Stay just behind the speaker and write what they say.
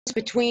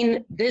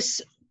between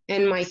this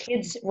and my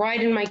kids,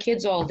 riding my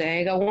kids all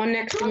day. I got one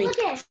next to me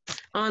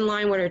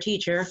online with her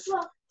teacher.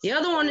 The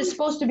other one is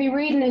supposed to be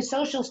reading his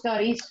social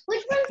studies.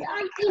 Which one's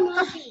Auntie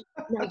Mommy?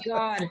 Oh my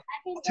God.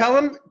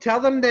 Tell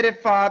them that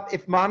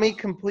if Mommy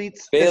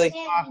completes Bailey.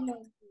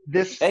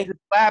 this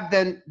lab,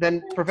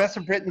 then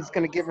Professor Britton's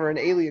going to give her an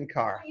alien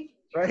car,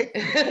 right?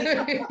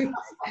 I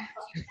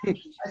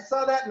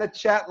saw that in the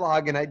chat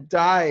log and I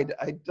died.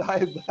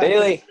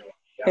 Bailey,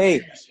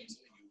 hey.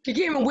 He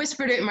came and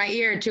whispered it in my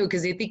ear too,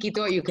 because he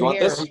thought you could Want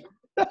hear this? him.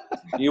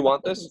 Do you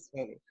want this?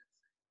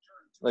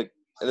 Like,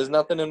 there's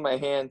nothing in my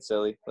hand,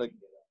 silly. Like,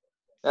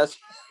 that's.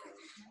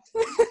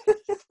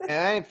 And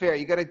that ain't fair.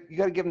 You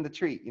gotta give him the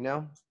treat, you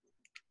know.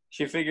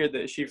 She figured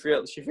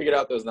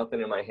out there was nothing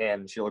in my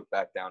hand, and she looked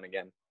back down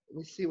again. Let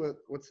me see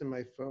what's in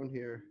my phone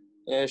here.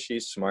 Yeah,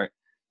 she's smart.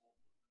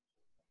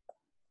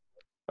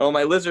 Oh,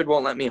 my lizard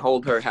won't let me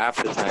hold her half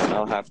the time.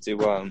 I'll have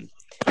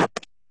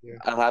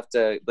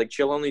to like,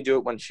 she'll only do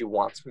it when she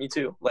wants me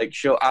to. Like,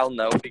 I'll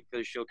know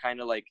because she'll kind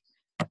of like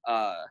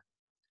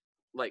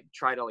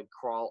try to like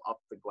crawl up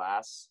the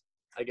glass,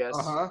 I guess.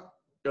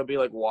 She'll be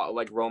like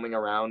roaming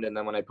around, and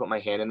then when I put my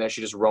hand in there,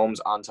 she just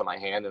roams onto my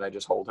hand, and I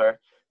just hold her.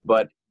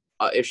 But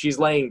if she's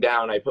laying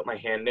down, I put my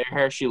hand near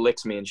her, she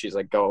licks me, and she's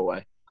like, "Go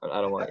away, I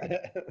don't want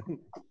it."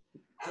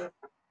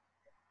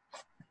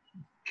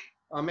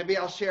 Maybe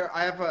I'll share.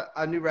 I have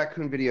a new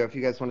raccoon video if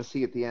you guys want to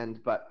see at the end.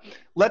 But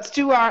let's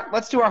do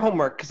our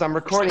homework because I'm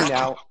recording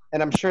now,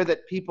 and I'm sure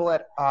that people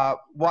at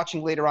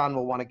watching later on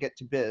will want to get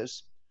to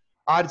biz.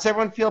 Does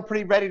everyone feel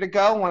pretty ready to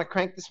go? Want to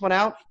crank this one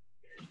out?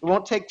 It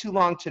won't take too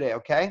long today,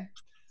 okay?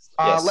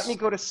 Yes. Let me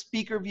go to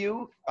speaker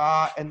view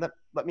and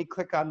let me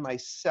click on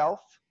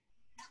myself.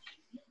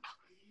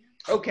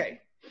 Okay.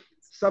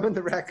 Summon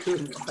the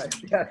raccoon.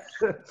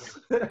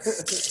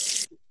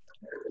 Yes.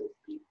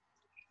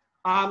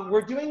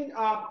 We're doing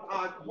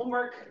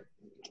homework.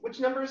 Which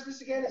number is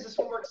this again? Is this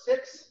homework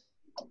 6?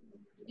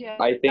 Yeah.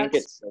 I think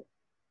it's.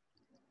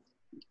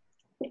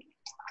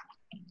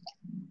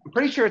 I'm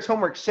pretty sure it's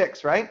homework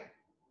 6, right?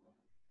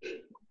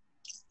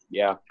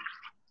 Yeah.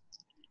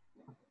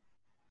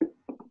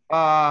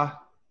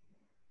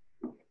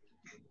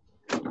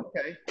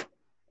 Okay.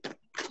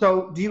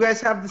 So do you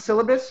guys have the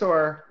syllabus,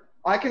 or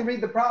I can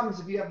read the problems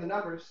if you have the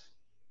numbers?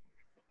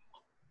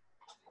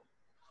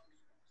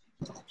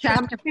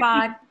 Chapter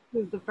 5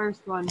 is the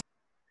first one.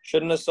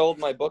 Shouldn't have sold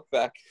my book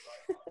back.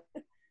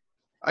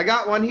 I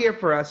got one here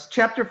for us.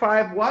 Chapter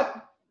 5,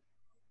 what?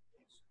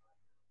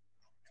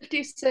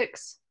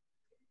 56.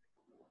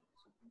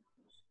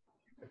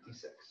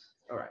 56.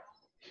 All right.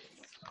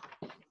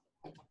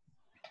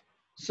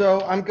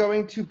 So I'm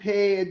going to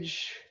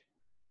page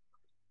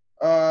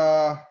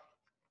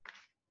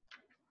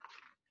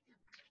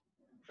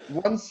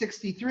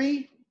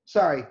 163.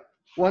 Sorry,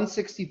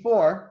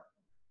 164.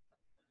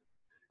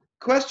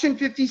 Question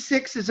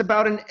 56 is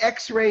about an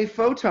X-ray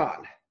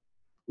photon.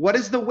 What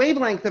is the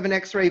wavelength of an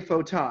X-ray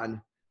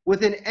photon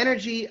with an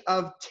energy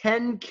of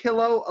 10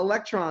 kilo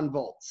electron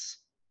volts?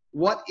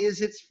 What is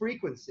its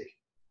frequency?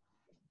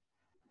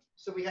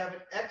 So we have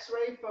an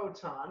X-ray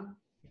photon.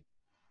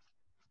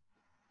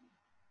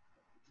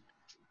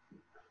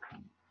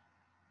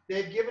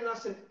 They've given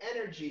us an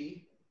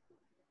energy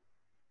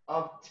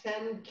of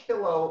 10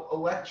 kilo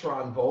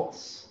electron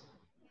volts.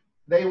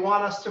 They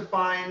want us to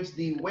find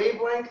the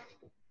wavelength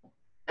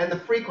and the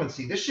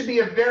frequency. This should be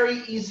a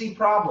very easy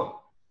problem.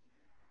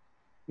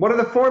 What are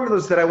the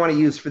formulas that I want to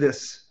use for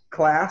this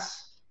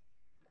class?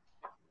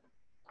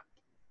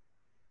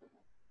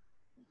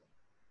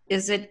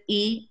 Is it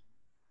E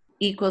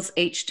equals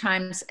H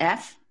times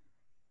F?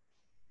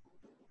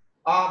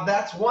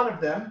 That's one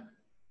of them.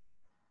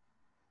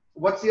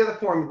 What's the other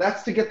formula?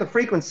 That's to get the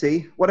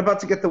frequency. What about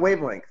to get the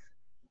wavelength?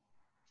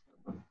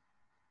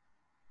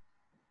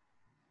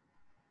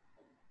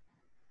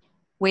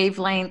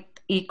 Wavelength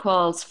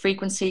equals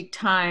frequency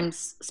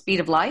times speed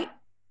of light?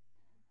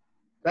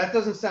 That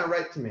doesn't sound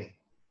right to me.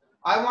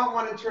 I want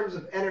one in terms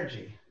of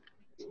energy.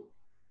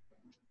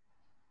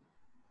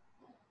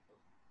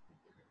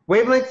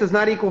 Wavelength does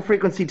not equal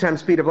frequency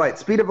times speed of light.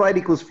 Speed of light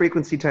equals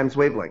frequency times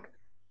wavelength.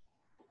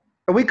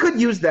 And we could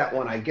use that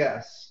one, I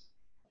guess.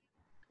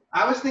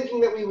 I was thinking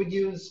that we would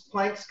use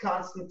Planck's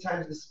constant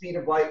times the speed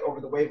of light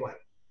over the wavelength.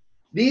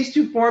 These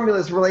two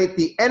formulas relate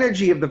the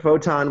energy of the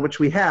photon, which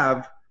we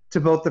have, to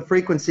both the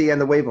frequency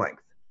and the wavelength.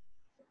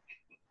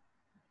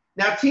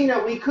 Now,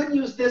 Tina, we could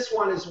use this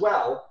one as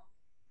well,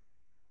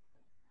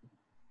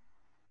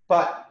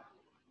 but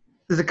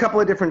there's a couple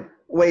of different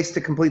ways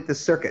to complete this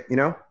circuit, you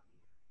know?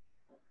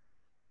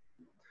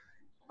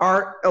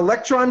 Are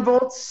electron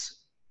volts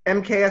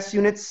MKS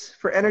units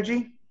for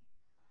energy?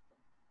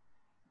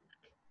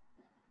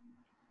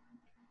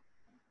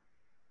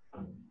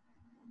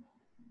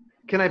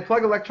 Can I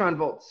plug electron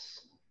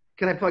volts?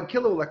 Can I plug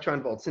kilo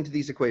electron volts into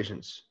these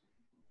equations?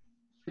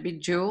 It'd be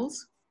joules?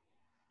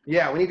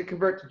 Yeah, we need to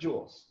convert to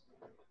joules.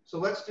 So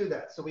let's do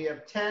that. So we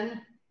have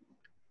 10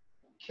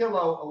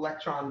 kilo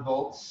electron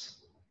volts,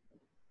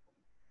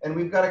 and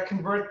we've got to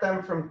convert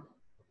them from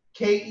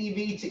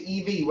KeV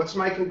to EV. What's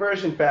my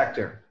conversion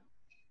factor?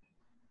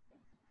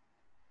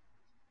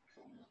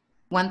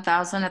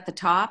 1,000 at the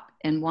top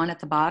and 1 at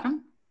the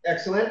bottom.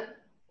 Excellent.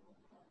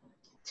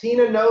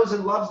 Tina knows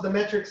and loves the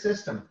metric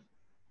system.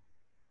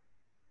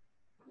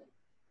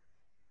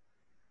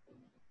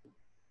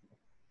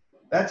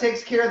 That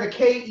takes care of the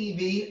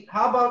KeV.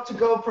 How about to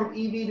go from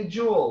EV to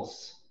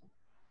joules?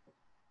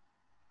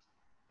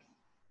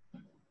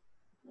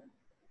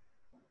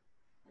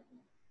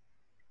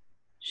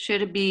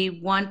 Should it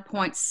be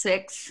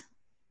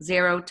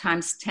 1.60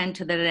 times 10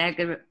 to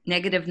the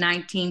negative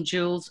 19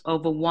 joules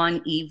over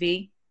 1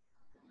 EV?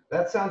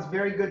 That sounds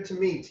very good to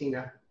me,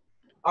 Tina.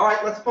 All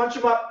right, let's punch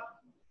them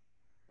up.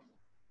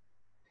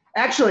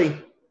 Actually,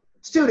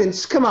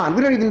 students, come on.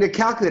 We don't even need a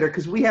calculator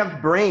because we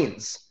have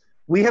brains.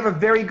 We have a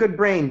very good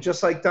brain,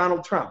 just like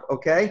Donald Trump,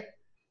 okay?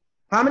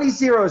 How many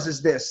zeros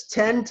is this?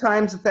 10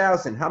 times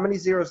 1,000. How many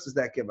zeros does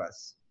that give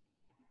us?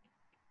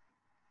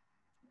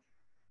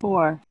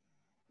 4.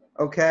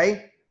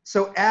 Okay,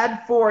 so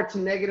add 4 to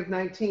negative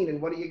 19,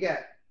 and what do you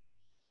get?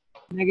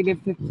 Negative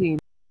 15.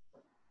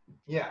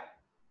 Yeah.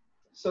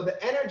 So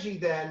the energy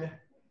then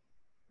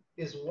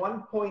is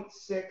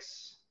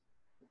 1.6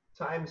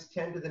 times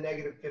 10 to the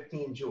negative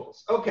 15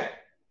 joules. Okay,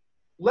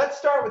 let's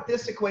start with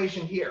this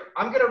equation here.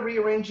 I'm going to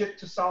rearrange it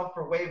to solve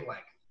for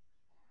wavelength.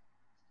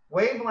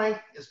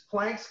 Wavelength is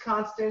Planck's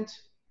constant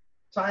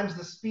times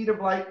the speed of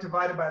light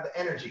divided by the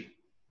energy.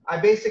 I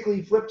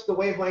basically flipped the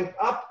wavelength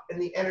up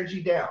and the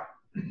energy down.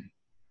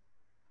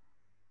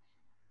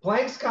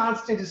 Planck's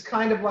constant is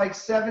kind of like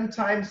 7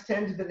 times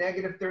 10 to the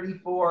negative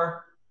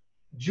 34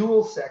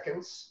 joule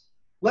seconds.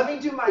 Let me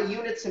do my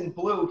units in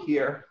blue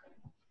here.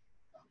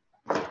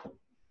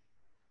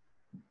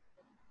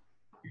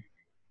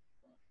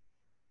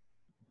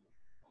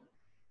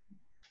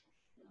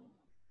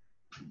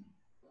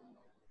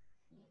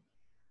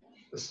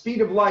 The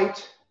speed of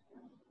light,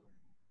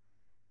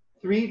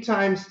 3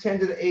 times 10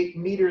 to the 8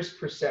 meters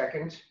per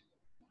second.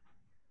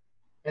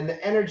 And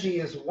the energy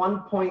is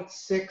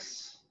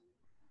 1.6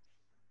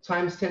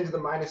 times 10 to the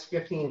minus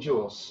 15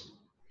 joules.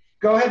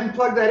 Go ahead and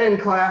plug that in,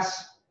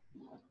 class.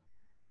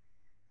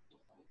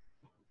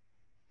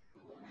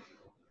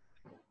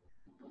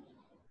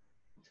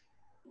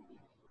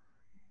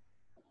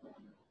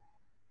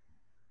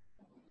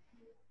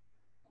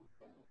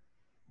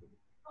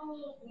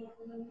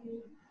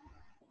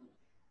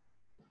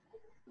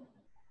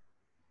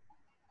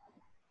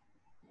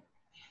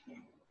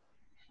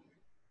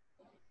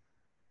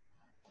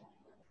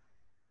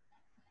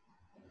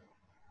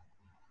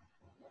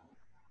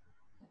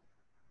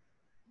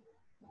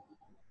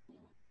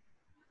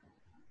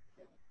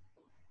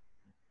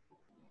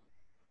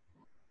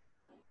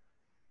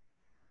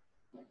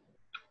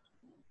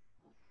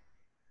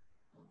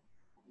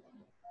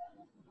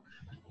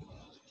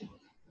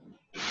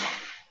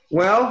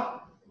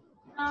 Well,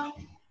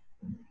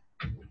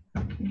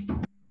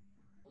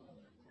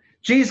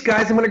 geez,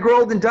 guys, I'm going to grow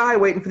old and die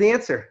waiting for the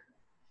answer.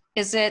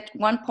 Is it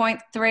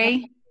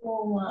 1.3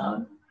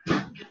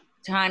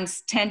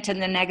 times 10 to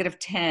the negative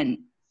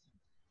 10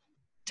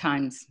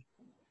 times?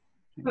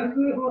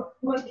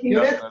 What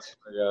Units?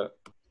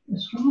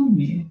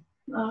 astronomy?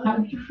 How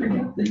did you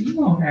forget that you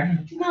know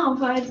that? No,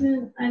 but I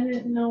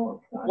didn't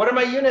know. What are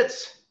my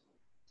units?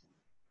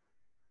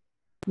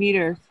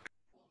 Meters.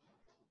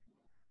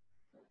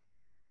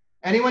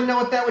 Anyone know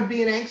what that would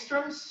be in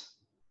angstroms?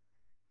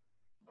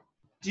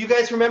 Do you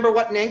guys remember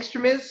what an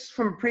angstrom is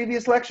from a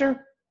previous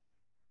lecture?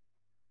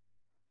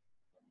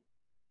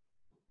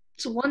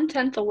 It's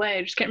 1/10 away.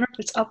 I just can't remember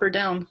if it's up or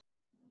down.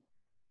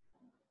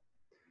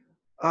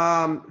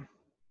 An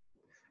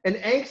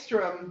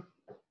angstrom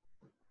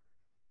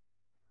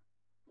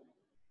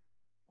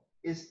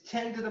is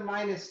 10 to the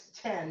minus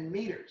 10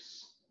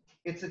 meters.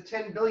 It's a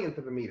 10 billionth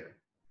of a meter.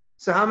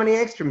 So how many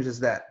angstroms is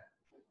that?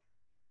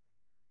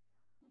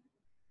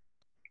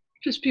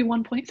 Just be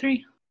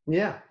 1.3.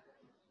 Yeah.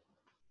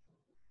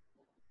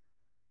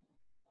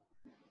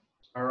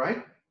 All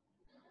right.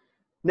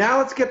 Now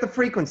let's get the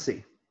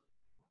frequency.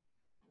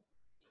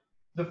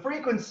 The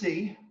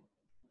frequency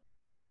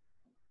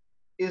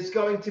is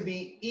going to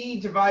be E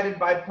divided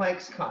by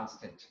Planck's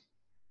constant.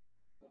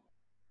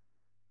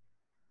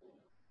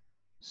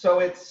 So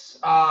it's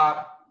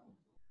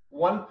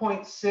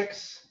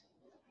 1.6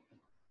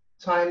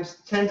 times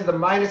 10 to the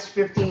minus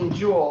 15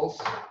 joules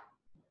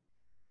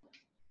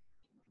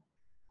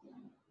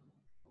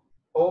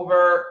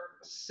over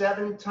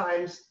 7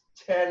 times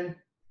 10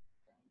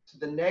 to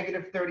the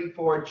negative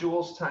 34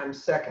 joules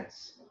times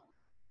seconds.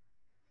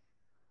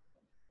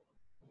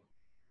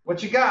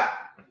 What you got?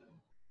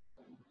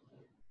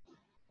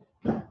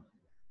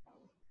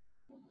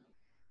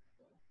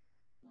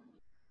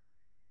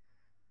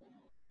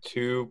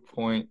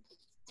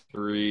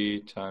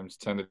 .3 times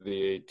 10 to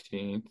the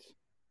 18th.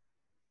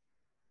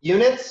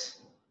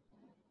 Units?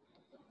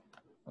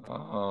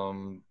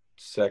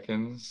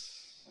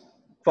 Seconds.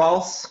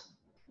 False.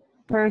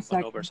 Per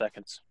second. Over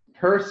seconds.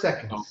 Per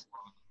seconds.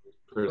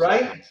 Per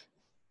Right? second.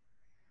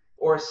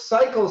 Or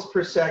cycles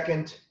per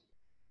second,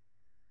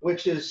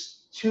 which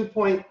is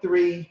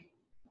 2.3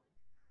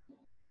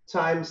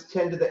 times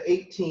 10 to the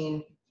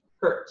 18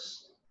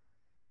 hertz.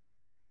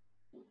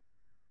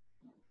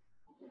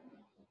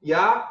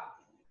 Yeah.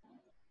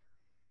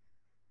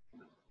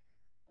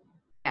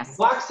 Yes.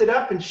 Box it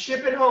up and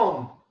ship it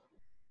home.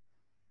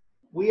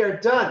 We are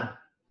done.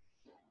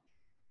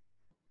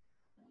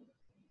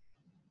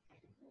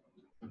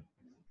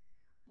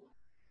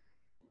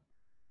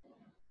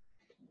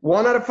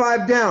 One out of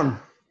 5 down.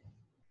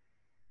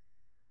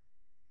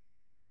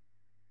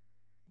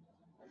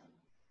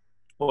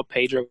 What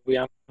page are we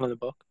on in the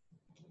book?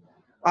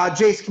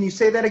 Jace, can you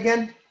say that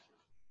again?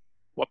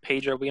 What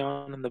page are we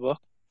on in the book?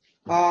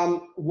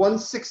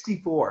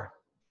 164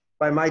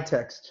 by my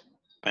text.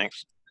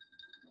 Thanks.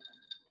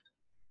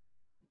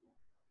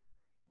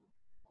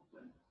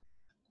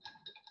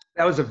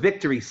 That was a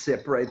victory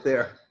sip right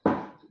there.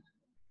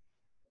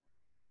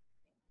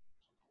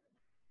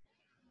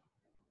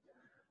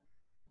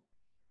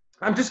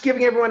 I'm just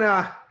giving everyone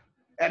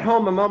at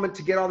home a moment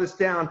to get all this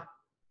down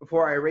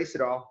before I erase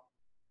it all.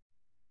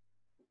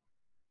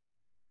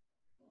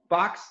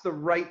 Box the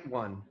right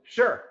one.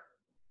 Sure.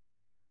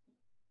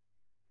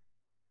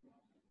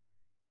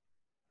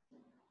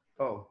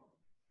 Oh.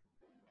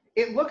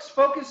 It looks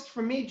focused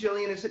for me,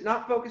 Jillian. Is it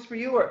not focused for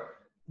you? Or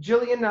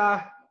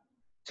Jillian,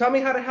 tell me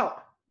how to help.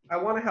 I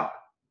want to help.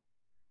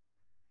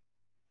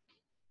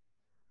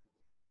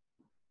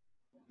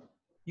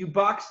 You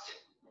boxed?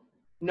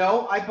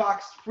 No, I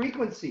boxed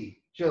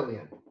frequency,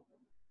 Jillian.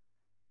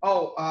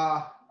 Oh,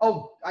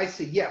 I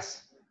see.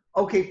 Yes.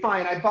 Okay,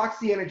 fine. I boxed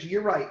the energy.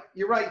 You're right.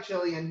 You're right,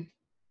 Jillian.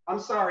 I'm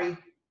sorry.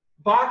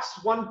 Box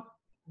 1.3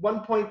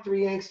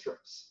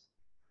 angstroms.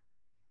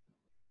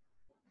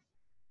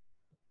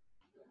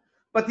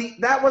 But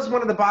that was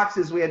one of the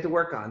boxes we had to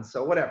work on,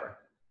 so whatever.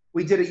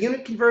 We did a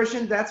unit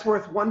conversion. That's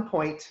worth 1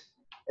 point,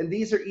 and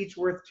these are each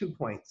worth 2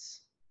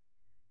 points.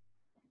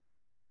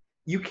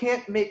 You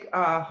can't make,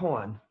 hold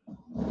on.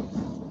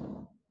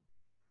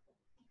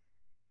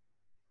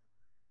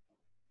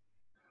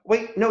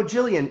 Wait, no,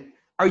 Jillian,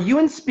 are you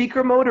in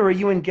speaker mode or are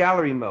you in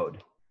gallery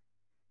mode?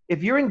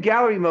 If you're in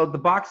gallery mode,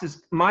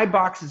 my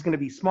box is going to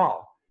be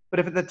small. But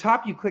if at the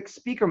top you click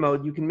speaker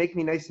mode, you can make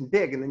me nice and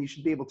big, and then you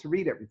should be able to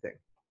read everything.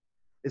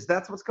 Is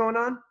that what's going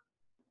on?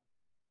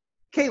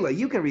 Kayla,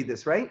 you can read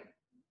this, right?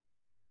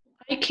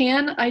 I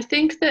can. I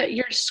think that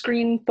your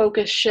screen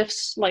focus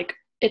shifts, like,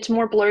 it's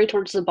more blurry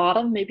towards the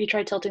bottom. Maybe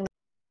try tilting.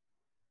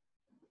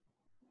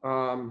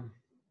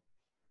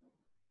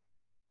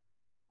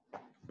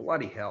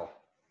 Bloody hell.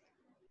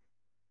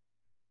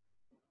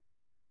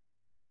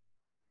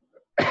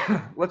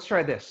 Let's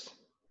try this.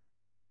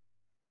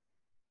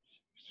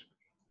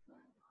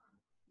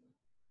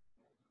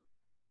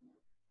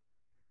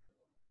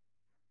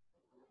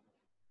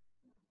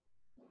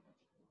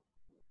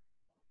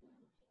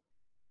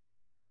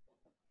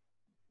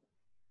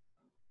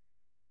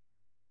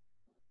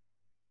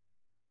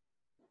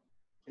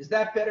 Is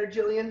that better,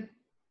 Jillian?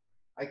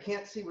 I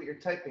can't see what you're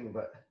typing,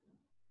 but.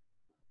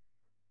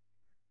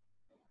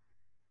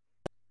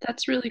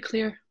 That's really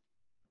clear.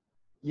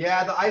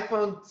 Yeah, the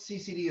iPhone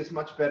CCD is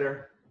much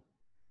better.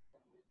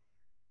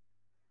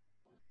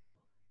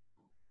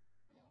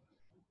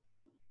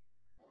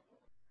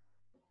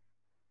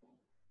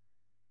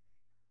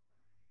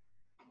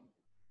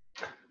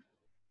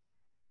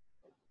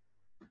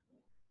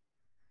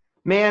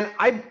 Man,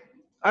 I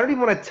don't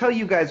even want to tell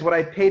you guys what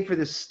I paid for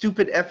this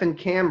stupid effing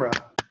camera.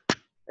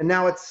 And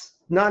now it's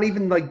not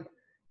even like,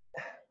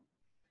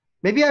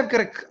 maybe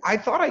I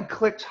thought I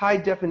clicked high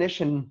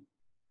definition.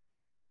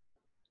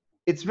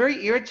 It's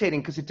very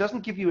irritating because it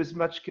doesn't give you as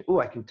much, oh,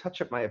 I can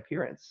touch up my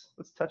appearance.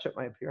 Let's touch up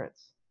my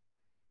appearance.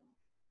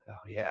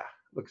 Oh yeah,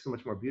 looks so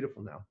much more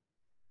beautiful now.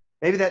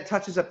 Maybe that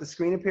touches up the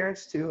screen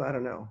appearance too, I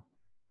don't know.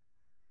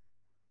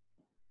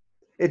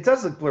 It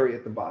does look blurry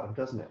at the bottom,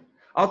 doesn't it?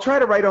 I'll try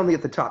to write only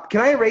at the top.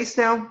 Can I erase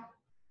now?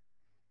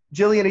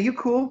 Jillian, are you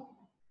cool?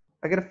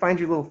 I gotta find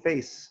your little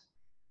face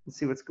and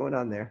see what's going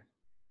on there.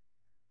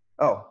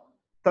 Oh,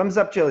 thumbs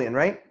up, Jillian,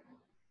 right?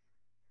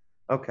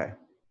 Okay.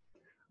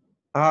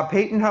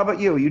 Peyton, how about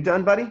you? Are you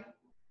done, buddy?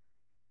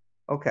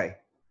 Okay,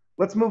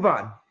 let's move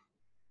on.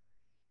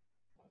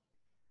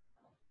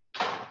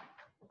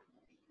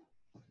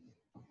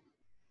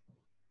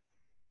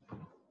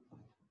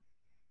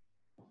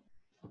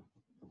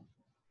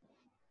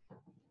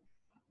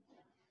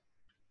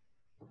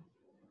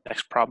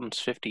 Next problem's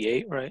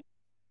 58, right?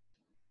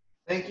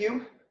 Thank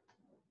you.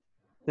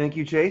 Thank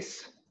you,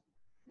 Chase.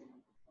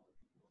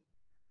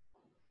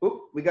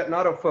 Oop, we got an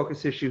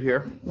autofocus issue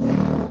here.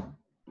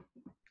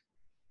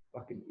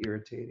 Fucking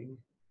irritating.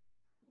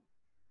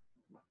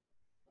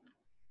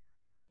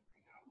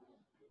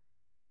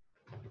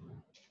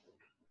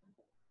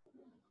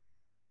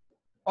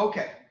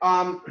 Okay,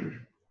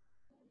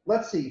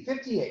 let's see,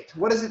 58.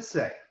 What does it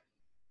say?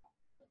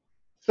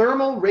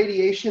 Thermal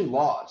radiation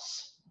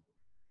laws.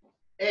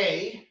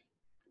 A,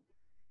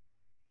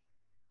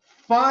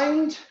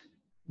 find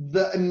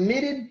the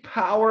emitted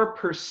power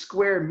per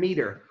square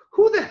meter.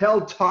 Who the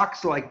hell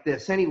talks like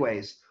this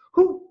anyways?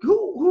 Who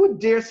would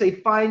dare say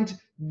find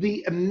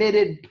the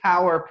emitted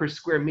power per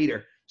square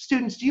meter?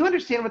 Students, do you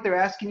understand what they're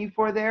asking you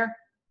for there?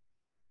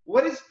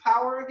 What is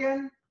power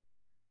again?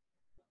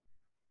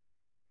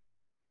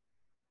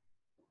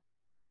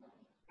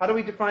 How do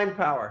we define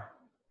power?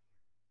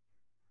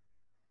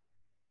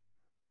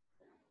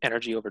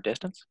 Energy over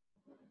distance.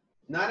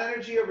 Not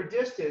energy over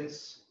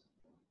distance,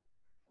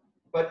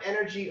 but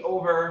energy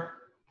over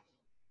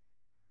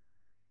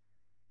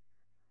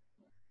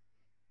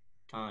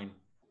Time.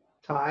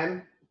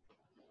 time.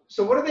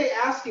 So what are they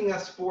asking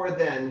us for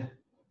then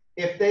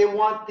if they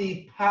want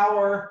the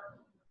power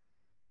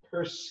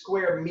per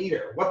square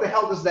meter? What the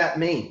hell does that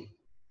mean?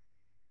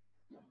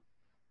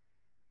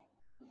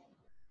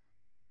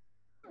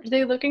 Are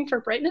they looking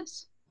for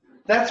brightness?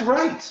 That's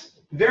right.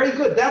 Very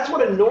good. That's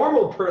what a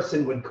normal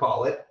person would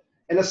call it.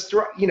 And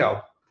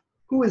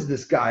who is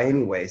this guy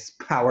anyways?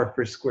 Power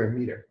per square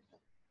meter.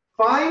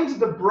 Find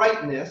the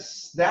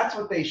brightness. That's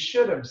what they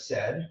should have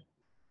said.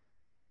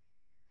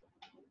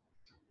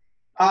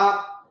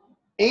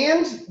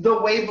 And the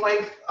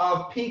wavelength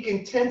of peak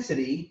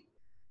intensity,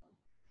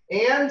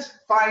 and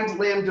find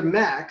lambda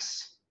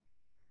max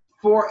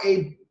for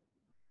a,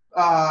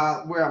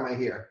 where am I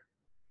here?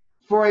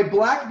 For a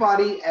black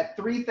body at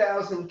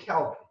 3000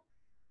 Kelvin.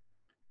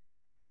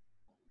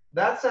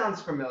 That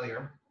sounds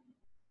familiar.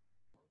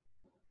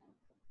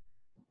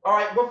 All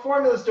right, what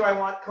formulas do I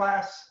want,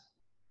 class?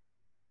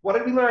 What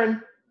did we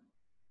learn?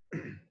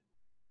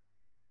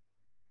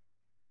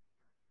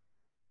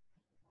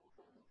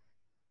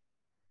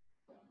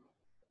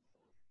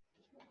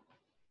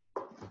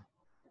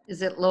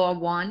 Is it law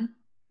 1?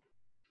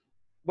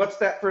 What's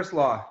that first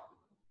law?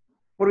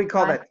 What do we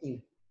call that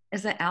team?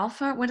 Is it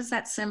alpha? What is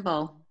that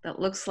symbol that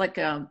looks like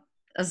a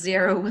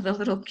 0 with a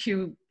little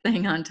cube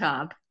thing on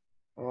top?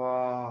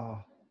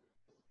 Oh.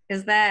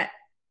 Is that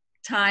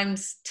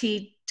times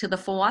t to the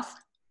 4th?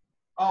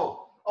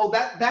 Oh,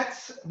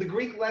 that's the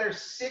Greek letter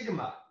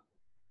sigma.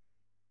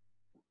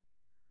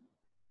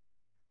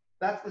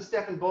 That's the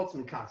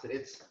Stefan-Boltzmann constant.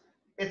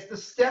 It's the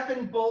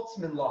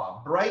Stefan-Boltzmann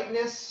law.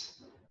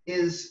 Brightness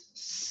is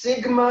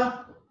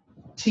sigma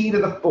t to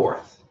the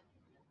 4th.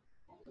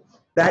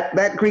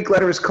 That Greek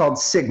letter is called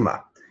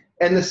sigma.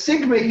 And the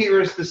sigma here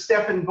is the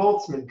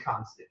Stefan-Boltzmann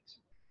constant.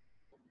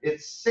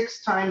 It's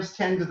 6 times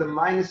 10 to the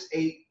minus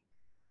 8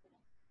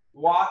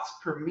 watts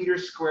per meter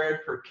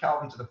squared per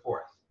Kelvin to the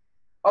 4th.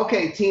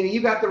 Okay, Tina,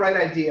 you got the right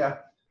idea.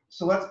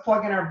 So let's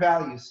plug in our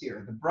values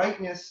here. The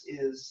brightness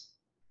is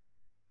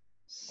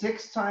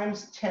 6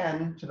 times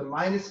 10 to the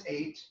minus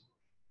 8.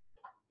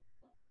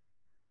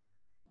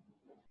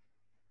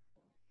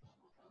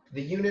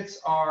 The units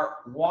are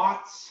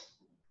watts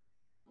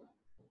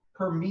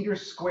per meter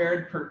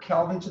squared per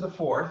Kelvin to the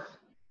 4th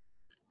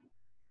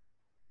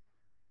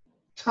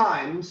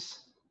times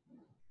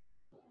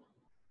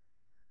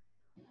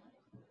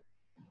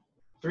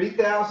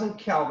 3000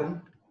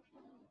 Kelvin.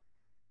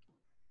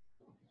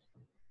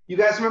 You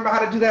guys remember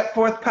how to do that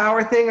 4th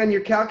power thing on your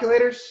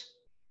calculators?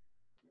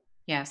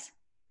 Yes.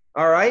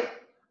 All right.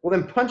 Well,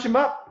 then punch them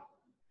up.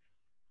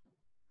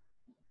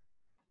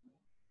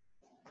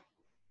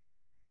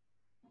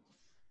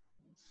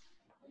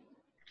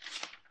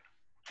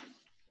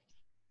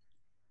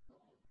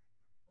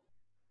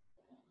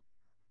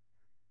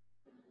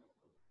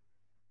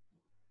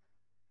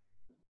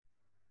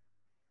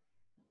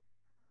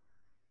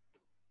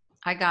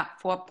 I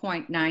got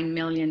 4.9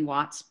 million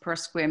watts per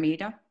square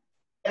meter.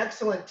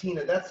 Excellent,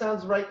 Tina. That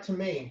sounds right to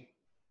me.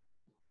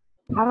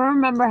 I don't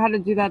remember how to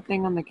do that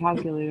thing on the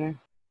calculator.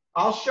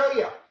 I'll show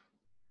you.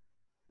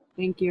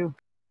 Thank you.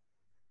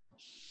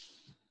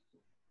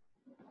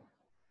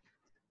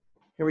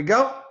 Here we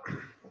go.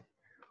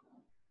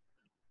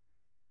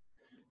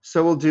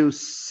 So we'll do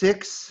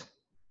 6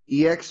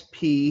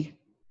 exp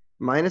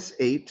minus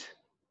 8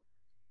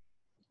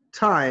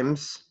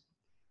 times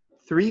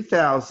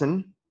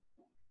 3000.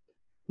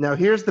 Now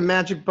here's the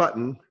magic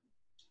button.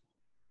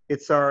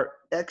 It's our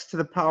x to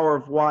the power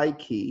of y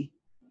key.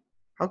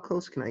 How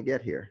close can I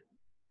get here?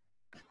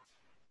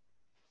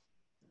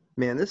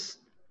 Man, this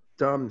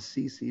dumb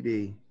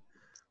CCD.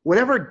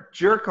 Whatever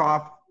jerk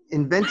off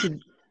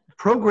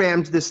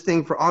programmed this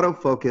thing for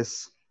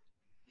autofocus,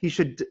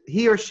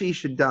 he or she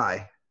should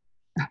die.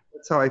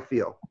 That's how I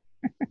feel.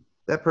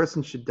 That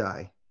person should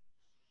die.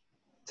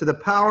 To the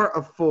power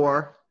of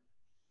 4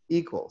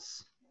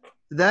 equals.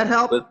 Did that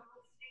help?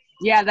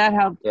 Yeah, that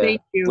helped. Yeah.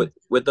 Thank you.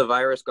 With the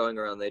virus going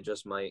around, they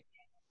just might.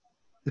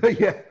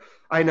 Yeah,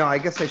 I know. I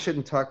guess I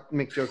shouldn't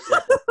make jokes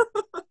like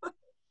that.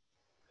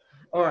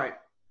 All right.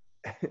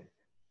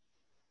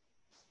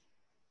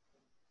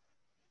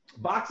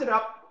 Box it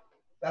up.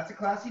 That's a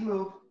classy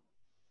move.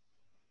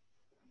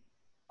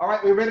 All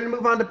right, we ready to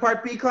move on to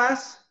part B,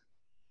 class?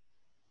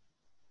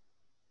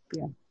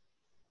 Yeah.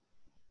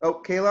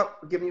 Oh, Kayla,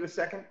 we're giving you a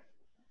second.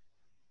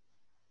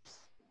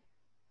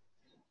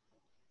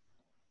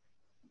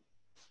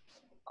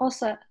 All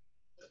set.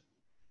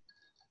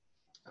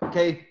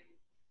 Okay.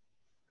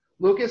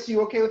 Lucas,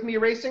 you okay with me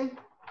erasing?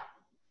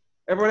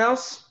 Everyone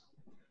else?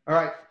 All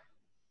right.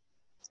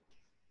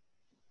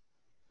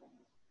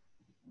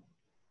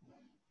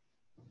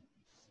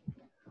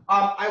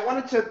 I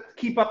wanted to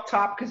keep up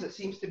top because it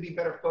seems to be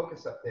better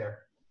focus up there.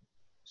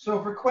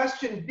 So for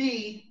question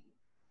B,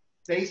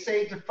 they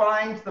say to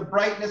find the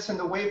brightness and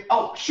the wave.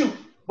 Oh, shoot.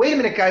 Wait a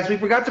minute, guys. We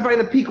forgot to find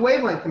the peak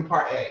wavelength in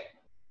part A.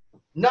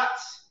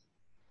 Nuts.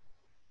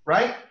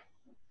 Right?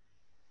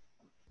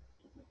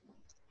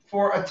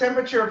 For a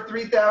temperature of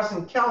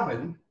 3,000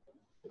 Kelvin,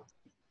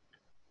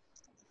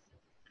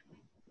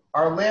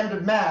 our lambda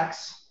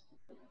max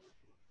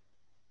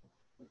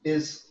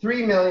is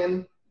 3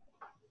 million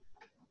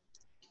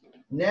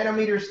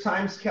nanometers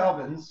times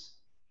kelvins,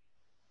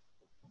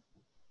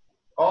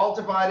 all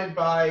divided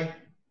by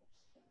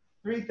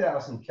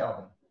 3,000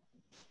 Kelvin.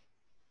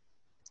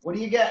 What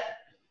do you get?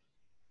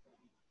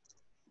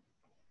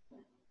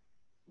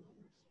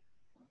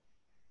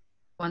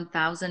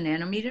 (1,000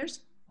 nanometers).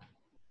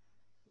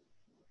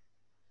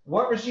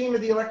 What regime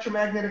of the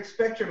electromagnetic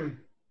spectrum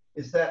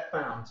is that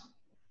found?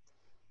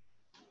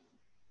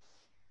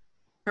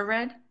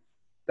 Infrared.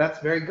 That's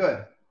very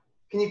good.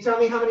 Can you tell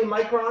me how many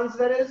microns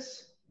that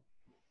is?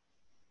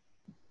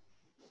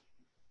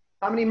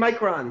 How many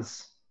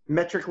microns,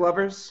 metric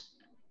lovers?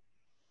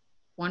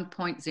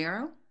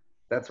 1.0.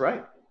 That's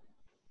right.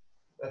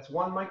 That's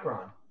 1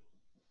 micron.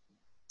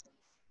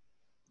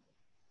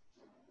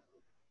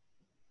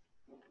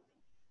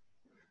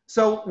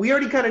 So we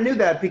already kind of knew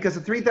that because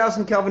a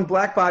 3,000 Kelvin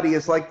black body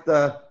is like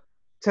the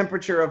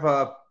temperature of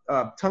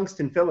a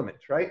tungsten filament,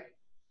 right?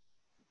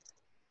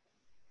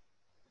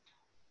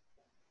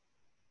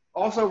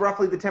 Also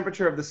roughly the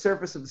temperature of the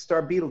surface of the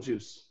star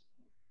Betelgeuse.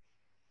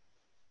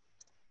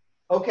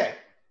 Okay.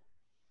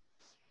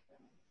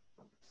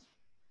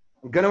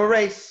 I'm going to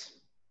erase.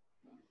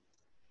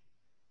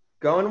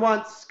 Going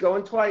once,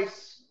 going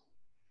twice.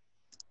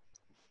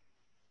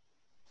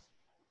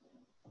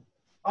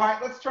 All right,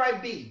 let's try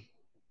B.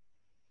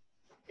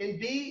 In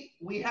B,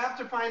 we have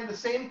to find the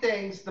same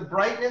things, the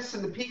brightness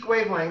and the peak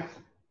wavelength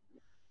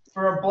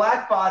for a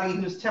black body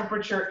whose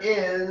temperature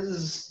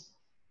is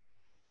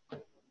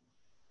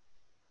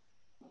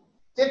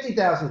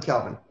 50,000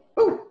 Kelvin.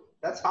 Ooh,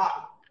 that's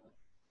hot.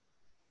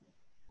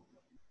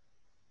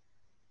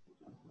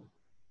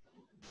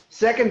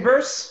 Second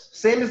verse,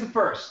 same as the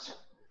first.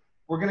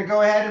 We're going to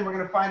go ahead and we're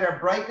going to find our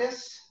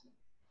brightness.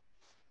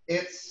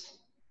 It's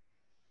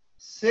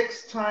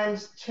 6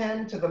 times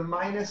 10 to the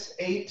minus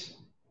 8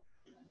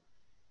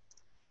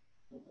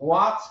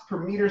 watts per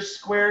meter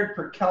squared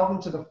per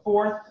Kelvin to the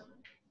 4th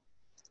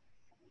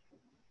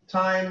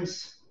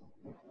times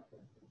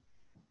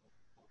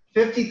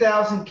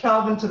 50,000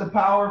 Kelvin to the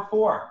power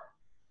 4.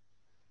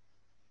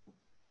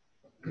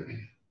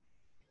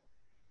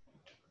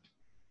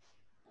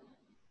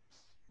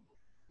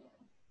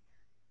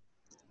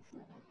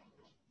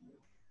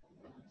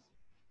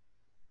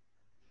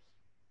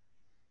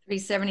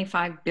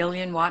 $375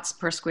 billion watts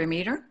per square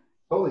meter.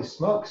 Holy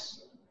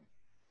smokes.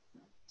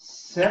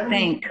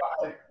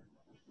 75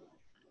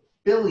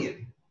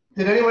 billion.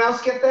 Did anyone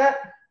else get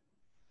that?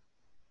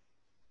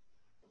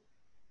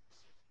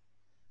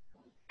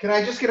 Can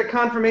I just get a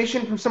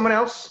confirmation from someone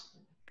else?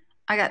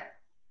 I got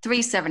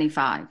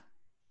 375.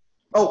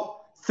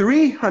 Oh,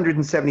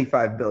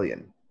 375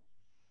 billion.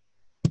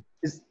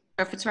 If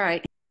it's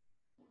right.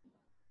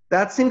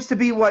 That seems to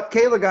be what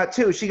Kayla got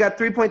too. She got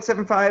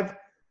 3.75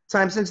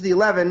 times 10 to the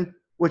 11,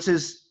 which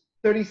is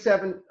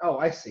 37. Oh,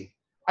 I see.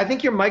 I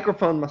think your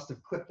microphone must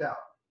have clipped out.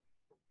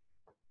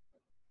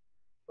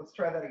 Let's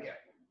try that again.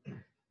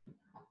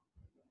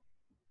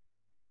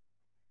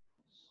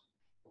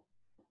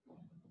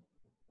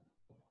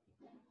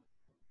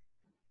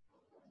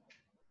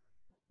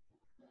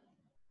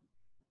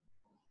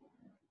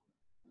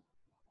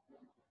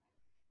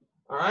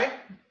 All right.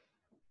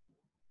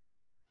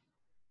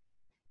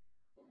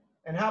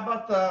 And how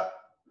about the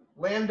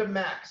lambda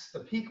max, the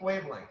peak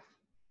wavelength?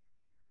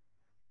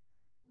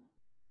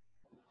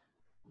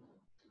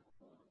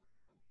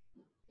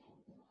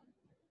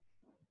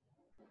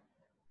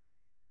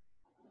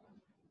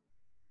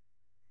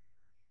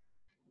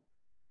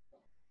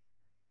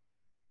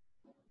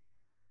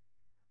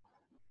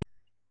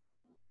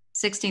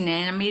 (60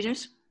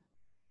 nanometers).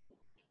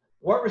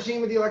 What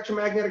regime of the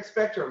electromagnetic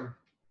spectrum?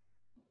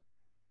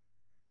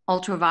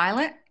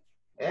 Ultraviolet.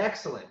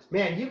 Excellent.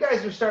 Man, you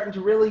guys are starting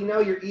to really know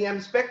your EM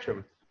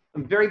spectrum.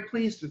 I'm very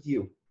pleased with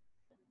you.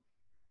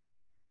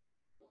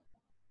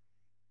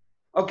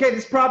 Okay,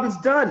 this problem's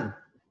done.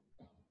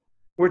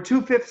 We're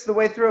 2/5 the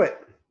way through it.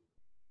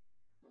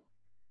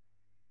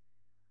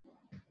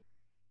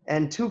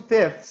 And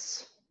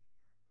 2/5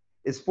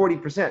 is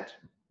 40%.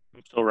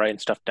 I'm still writing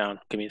stuff down.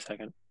 Give me a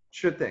second.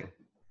 Sure thing.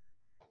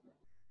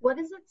 What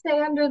does it say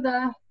under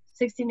the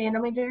 60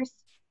 nanometers?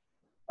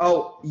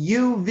 Oh,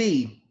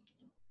 UV.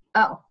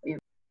 Oh,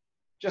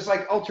 Just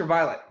like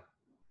ultraviolet.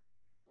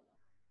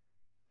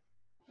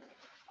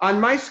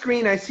 On my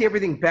screen, I see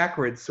everything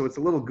backwards, so it's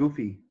a little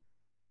goofy.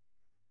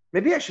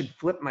 Maybe I should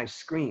flip my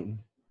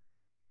screen.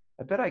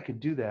 I bet I could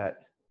do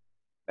that.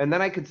 And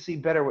then I could see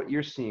better what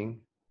you're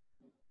seeing.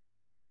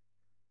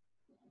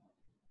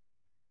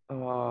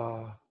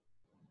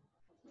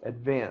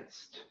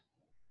 Advanced.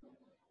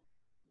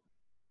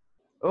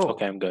 Oh.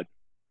 Okay, I'm good.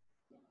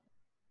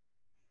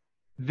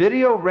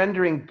 Video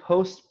rendering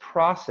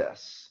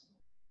post-process.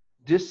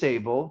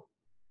 Disable.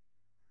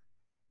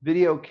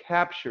 Video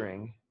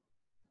capturing.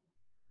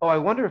 Oh, I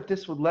wonder if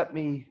this would let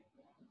me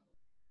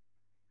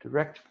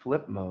direct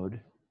flip mode.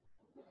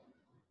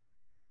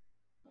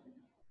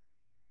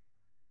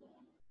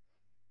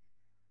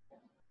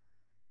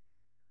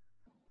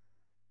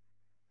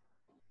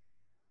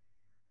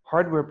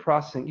 Hardware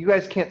processing. You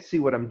guys can't see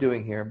what I'm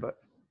doing here, but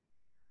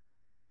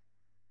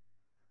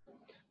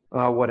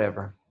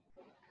whatever.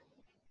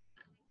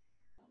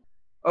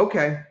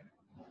 Okay.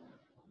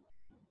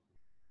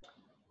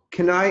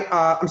 Can I,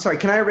 I'm sorry,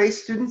 can I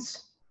erase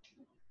students?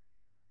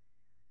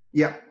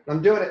 Yeah,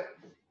 I'm doing it.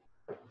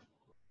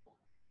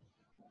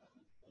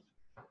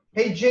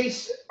 Hey,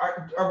 Jace,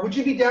 would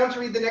you be down to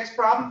read the next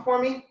problem for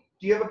me?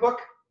 Do you have a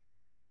book?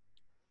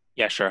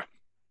 Yeah, sure.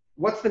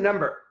 What's the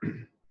number?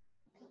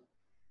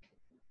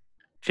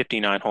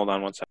 59. Hold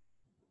on one second.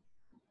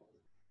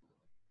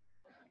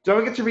 Don't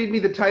forget to read me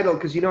the title,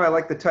 because you know I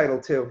like the title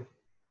too.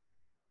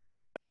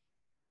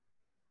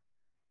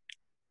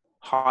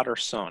 Hotter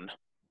sun.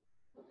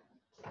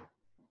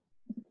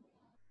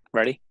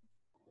 Ready?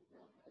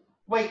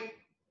 Wait,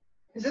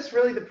 is this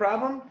really the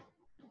problem?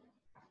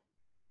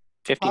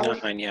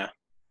 59, yeah.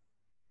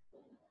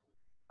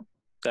 Is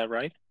that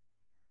right?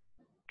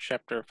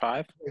 Chapter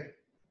 5?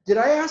 Did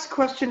I ask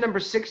question number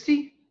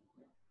 60?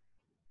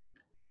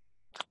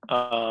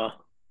 No.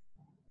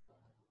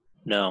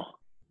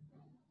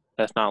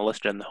 That's not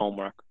listed in the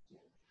homework.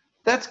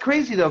 That's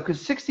crazy though, because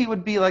 60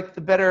 would be like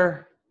the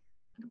better.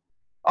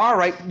 All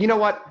right, you know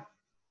what?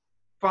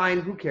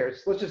 Fine, who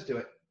cares? Let's just do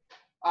it.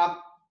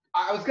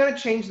 I was going to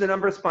change the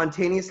number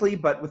spontaneously,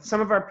 but with some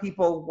of our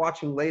people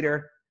watching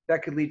later,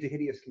 that could lead to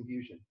hideous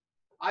confusion.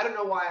 I don't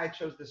know why I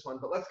chose this one,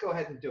 but let's go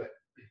ahead and do it.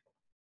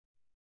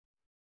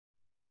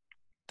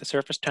 The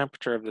surface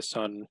temperature of the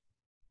sun,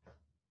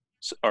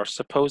 or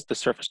suppose the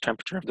surface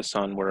temperature of the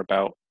sun were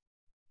about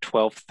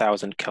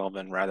 12,000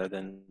 Kelvin rather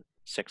than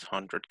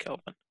 600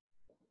 Kelvin.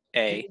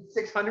 A,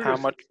 600 how or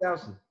much?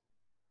 6,000?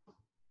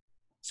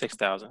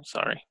 6,000,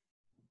 sorry.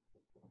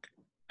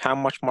 How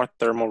much more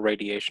thermal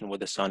radiation would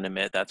the sun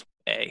emit? That's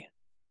A.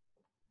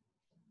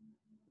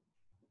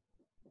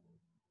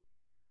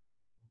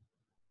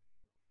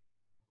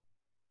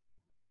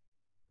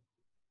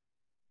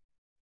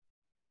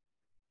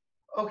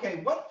 Okay,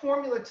 what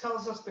formula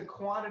tells us the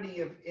quantity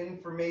of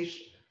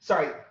information?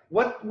 Sorry,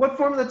 what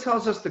formula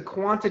tells us the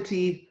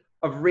quantity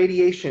of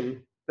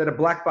radiation that a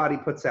black body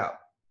puts out?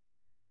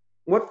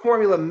 What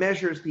formula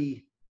measures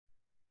the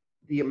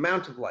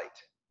amount of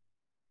light?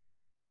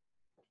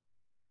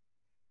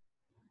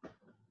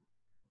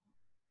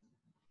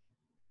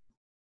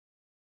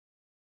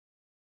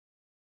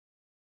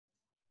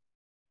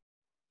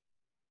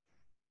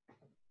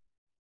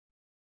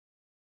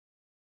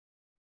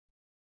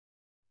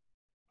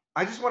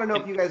 I just want to know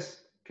if you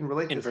guys can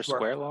relate this Inverse to our,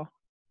 square law?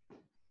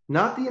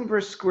 not the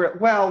inverse square.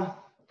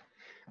 Well,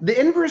 the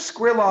inverse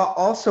square law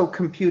also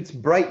computes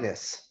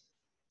brightness,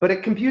 but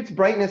it computes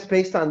brightness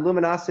based on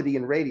luminosity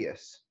and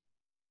radius.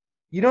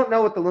 You don't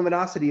know what the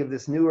luminosity of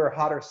this newer,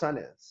 hotter sun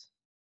is,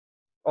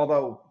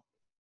 although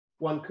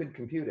one could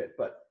compute it.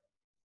 But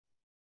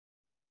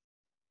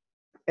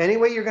any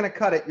way you're going to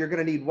cut it, you're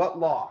going to need what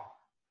law?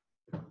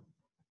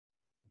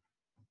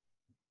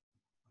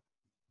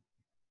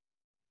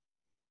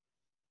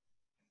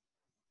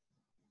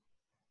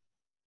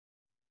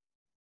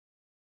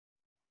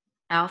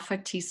 Alpha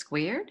T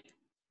squared?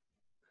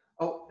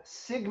 Oh,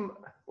 sigma,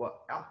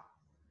 well,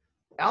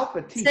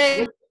 alpha T Sig.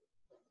 squared.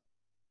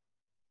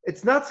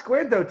 It's not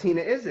squared though, Tina,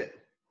 is it?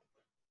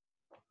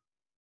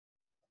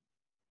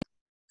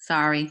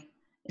 Sorry,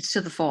 it's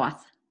to the 4th.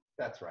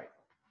 That's right.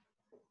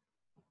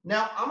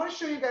 Now, I'm going to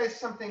show you guys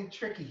something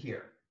tricky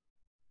here.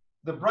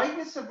 The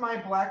brightness of my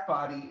black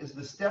body is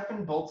the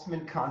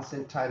Stefan-Boltzmann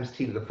constant times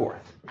t to the 4th.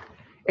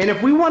 And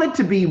if we wanted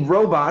to be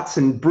robots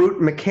and brute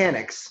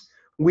mechanics,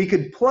 we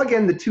could plug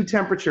in the two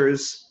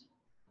temperatures,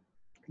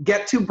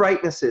 get two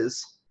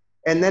brightnesses,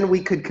 and then we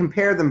could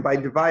compare them by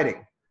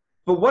dividing.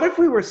 But what if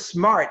we were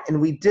smart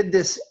and we did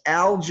this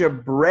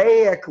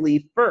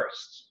algebraically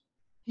first?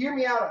 Hear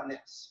me out on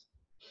this.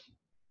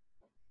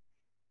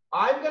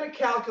 I'm going to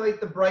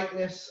calculate the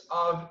brightness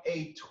of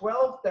a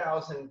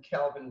 12,000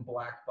 Kelvin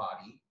black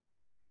body,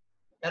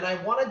 and I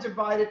want to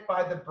divide it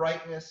by the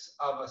brightness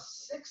of a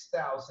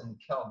 6,000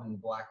 Kelvin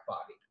black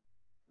body.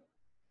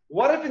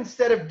 What if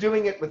instead of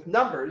doing it with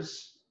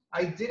numbers,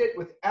 I did it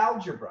with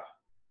algebra?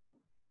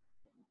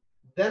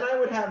 Then I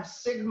would have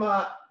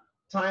sigma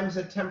times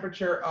a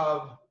temperature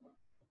of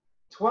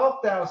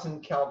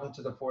 12,000 Kelvin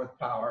to the 4th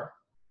power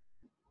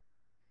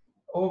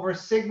over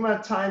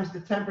sigma times the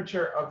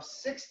temperature of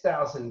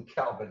 6,000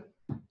 Kelvin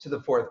to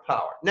the 4th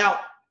power. Now,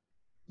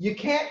 you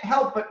can't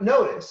help but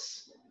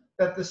notice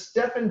that the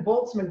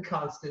Stefan-Boltzmann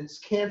constants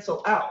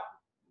cancel out.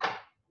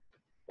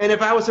 And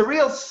if I was a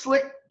real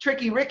slick,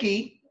 tricky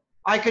Ricky,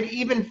 I could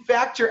even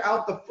factor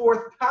out the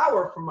 4th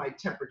power from my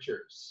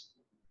temperatures.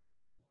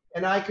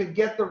 And I could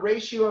get the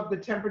ratio of the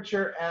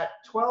temperature at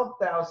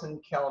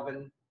 12,000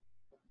 Kelvin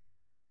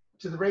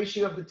to the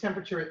ratio of the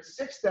temperature at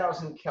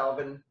 6,000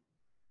 Kelvin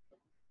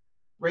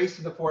raised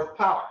to the 4th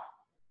power.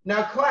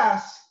 Now,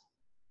 class,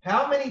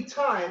 how many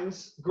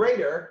times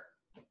greater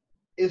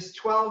is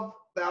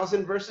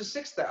 12,000 versus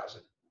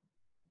 6,000?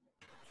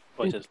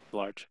 Twice as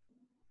large.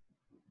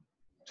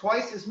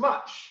 Twice as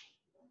much,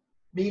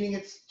 meaning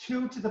it's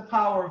 2 to the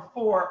power of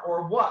 4,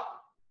 or what?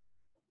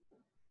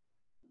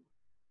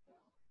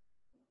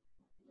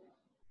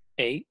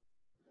 8.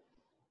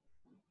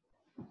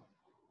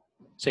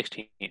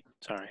 16,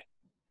 sorry.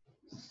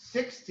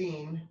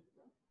 16.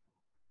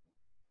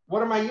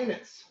 What are my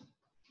units?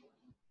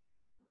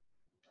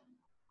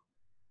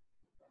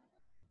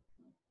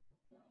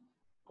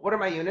 What are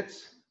my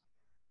units?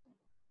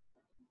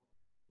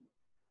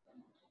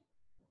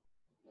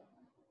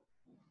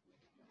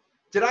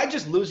 Did I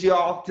just lose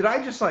y'all? Did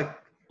I just like...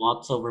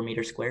 Watts over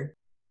meter squared?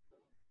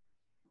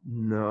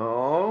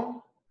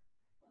 No.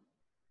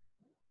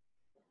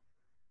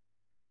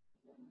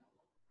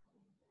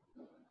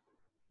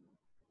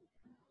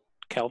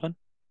 Kelvin?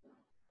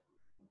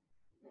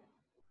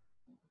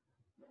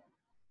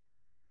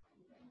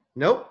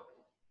 Nope.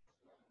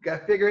 Got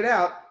to figure it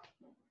out.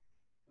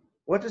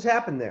 What just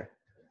happened there?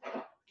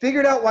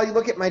 Figure it out while you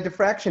look at my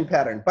diffraction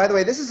pattern. By the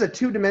way, this is a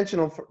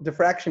 2-dimensional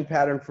diffraction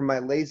pattern from my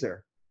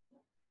laser.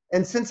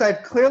 And since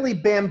I've clearly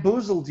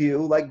bamboozled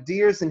you like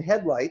deers in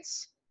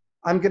headlights,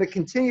 I'm going to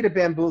continue to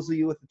bamboozle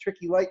you with a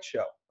tricky light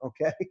show,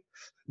 okay?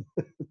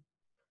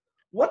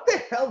 What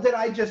the hell did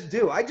I just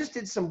do? I just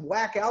did some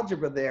whack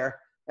algebra there,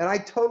 and I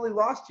totally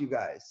lost you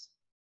guys.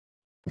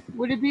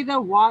 Would it be the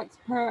watts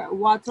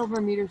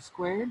over meter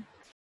squared?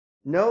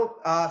 No,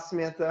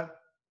 Samantha,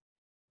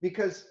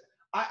 because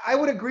I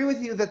would agree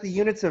with you that the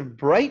units of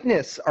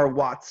brightness are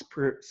watts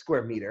per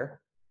square meter,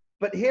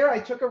 but here I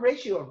took a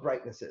ratio of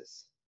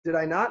brightnesses. Did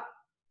I not?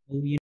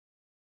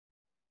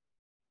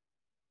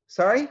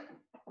 Sorry?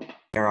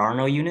 There are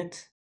no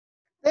units?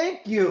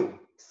 Thank you,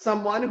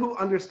 someone who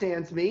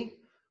understands me.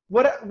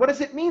 What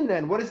does it mean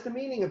then? What is the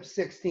meaning of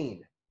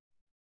 16?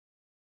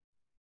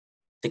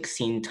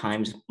 16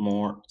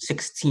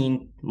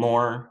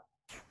 more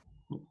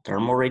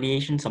thermal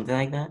radiation, something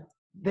like that?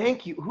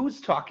 Thank you.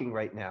 Who's talking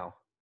right now?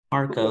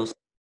 Marcos.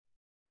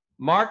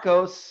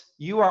 Marcos,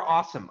 you are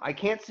awesome. I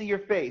can't see your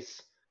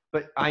face,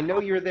 but I know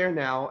you're there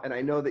now, and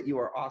I know that you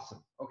are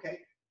awesome, okay?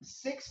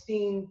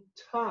 16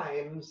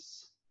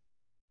 times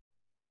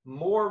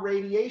more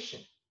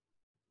radiation,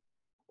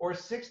 or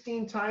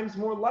 16 times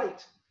more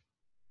light.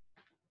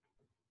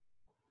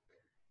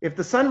 If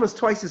the sun was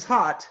twice as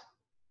hot,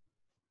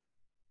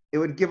 it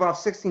would give off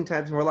 16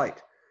 times more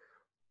light.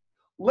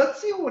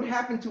 Let's see what would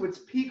happen to its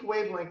peak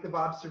wavelength of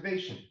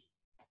observation.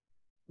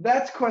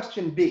 That's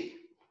question B.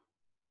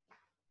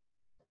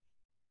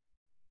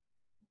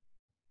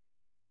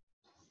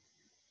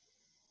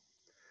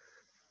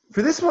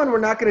 For this one, we're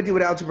not going to do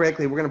it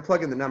algebraically. We're going to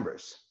plug in the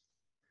numbers.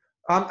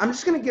 I'm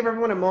just going to give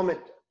everyone a moment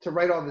to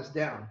write all this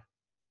down.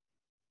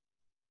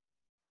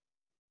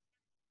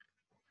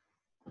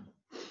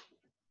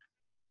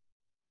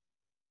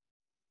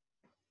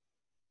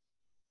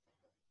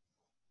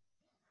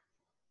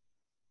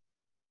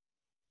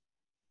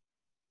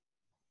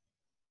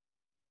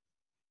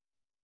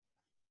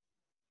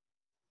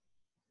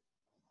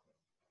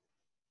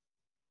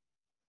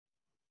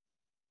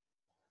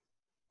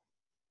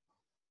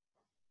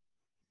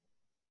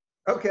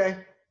 Okay,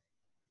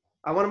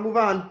 I want to move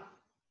on.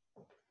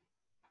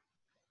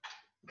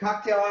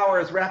 Cocktail hour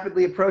is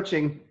rapidly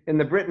approaching in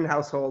the Britton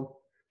household.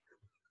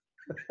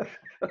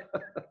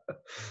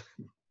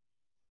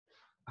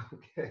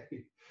 Okay,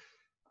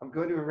 I'm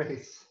going to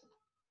erase.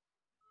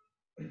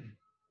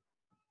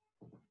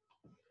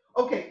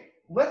 Okay,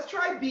 let's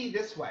try B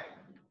this way.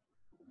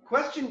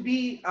 Question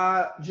B,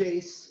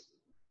 Jace,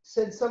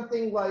 said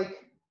something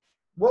like,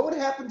 what would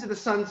happen to the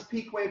sun's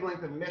peak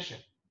wavelength of emission?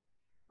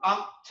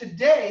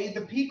 Today,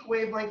 the peak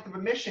wavelength of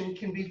emission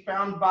can be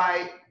found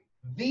by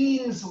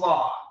Wien's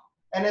law.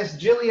 And as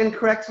Jillian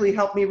correctly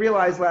helped me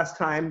realize last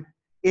time,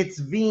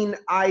 it's Wien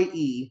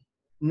IE,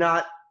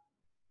 not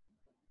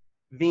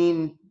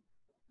Wien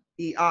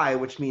EI,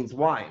 which means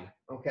wine,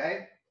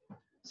 okay?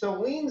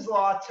 So Wien's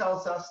law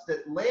tells us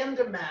that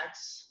lambda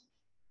max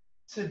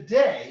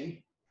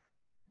today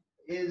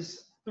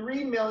is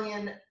 3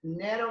 million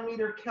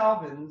nanometer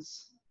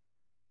kelvins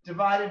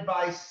divided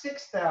by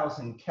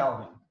 6,000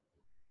 Kelvin.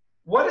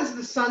 What is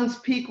the sun's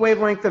peak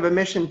wavelength of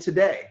emission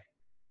today?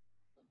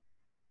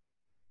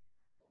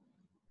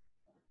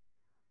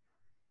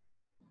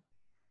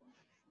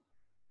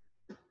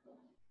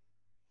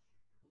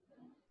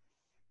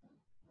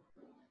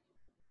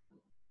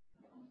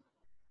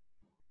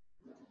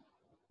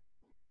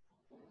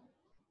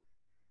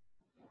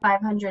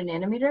 $500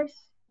 nanometers.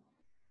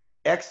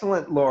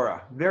 Excellent,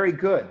 Laura. Very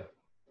good.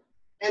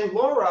 And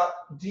Laura,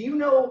 do you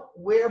know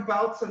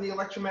whereabouts on the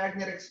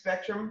electromagnetic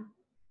spectrum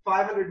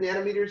 500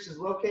 nanometers is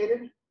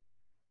located?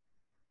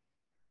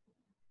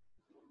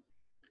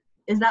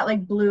 Is that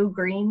like blue,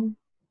 green?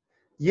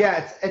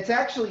 Yeah, it's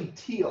actually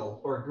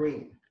teal or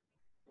green.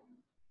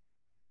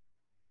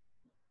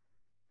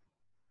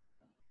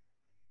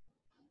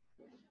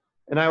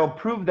 And I will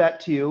prove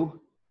that to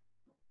you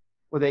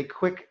with a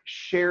quick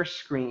share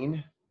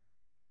screen.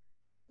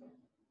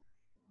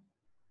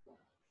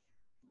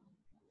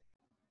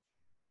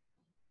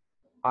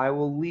 I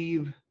will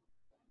leave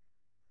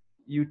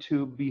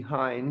YouTube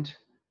behind.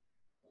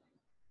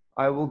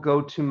 I will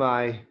go to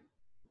my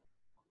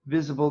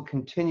visible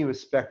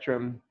continuous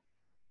spectrum.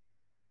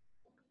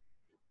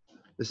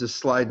 This is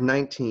slide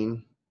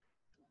 19.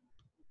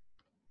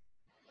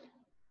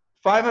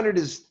 500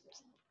 is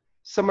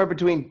somewhere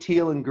between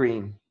teal and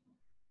green.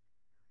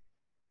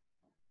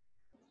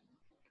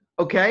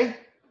 Okay,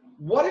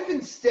 what if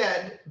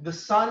instead the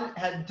sun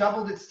had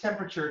doubled its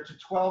temperature to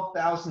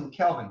 12,000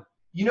 Kelvin?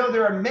 You know,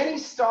 there are many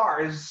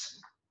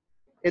stars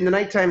in the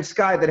nighttime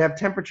sky that have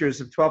temperatures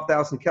of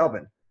 12,000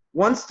 Kelvin.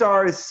 One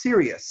star is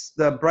Sirius,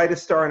 the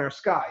brightest star in our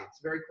sky.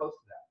 It's very close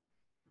to that.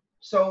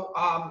 So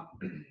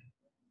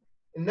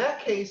in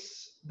that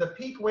case, the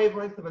peak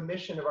wavelength of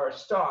emission of our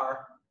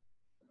star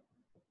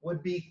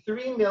would be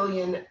 3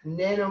 million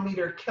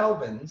nanometer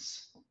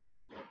kelvins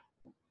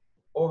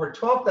over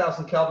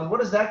 12,000 Kelvin. What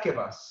does that give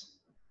us?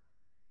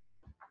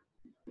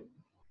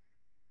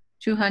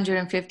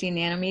 250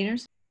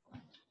 nanometers.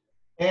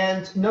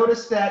 And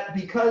notice that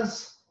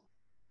because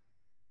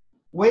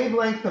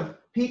wavelength of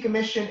peak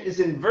emission is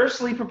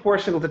inversely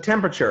proportional to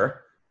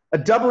temperature, a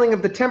doubling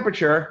of the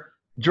temperature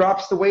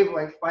drops the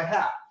wavelength by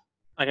half.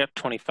 I got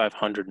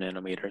 2,500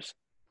 nanometers.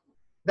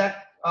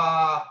 That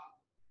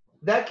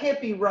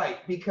can't be right,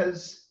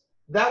 because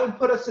that would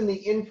put us in the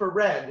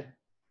infrared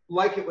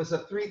like it was a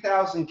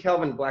 3,000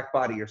 Kelvin black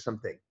body or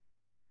something.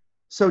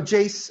 So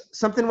Jace,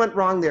 something went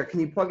wrong there. Can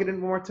you plug it in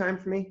one more time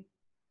for me?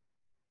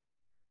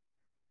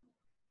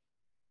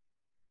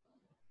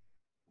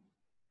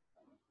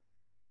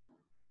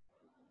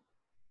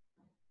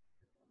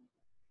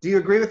 Do you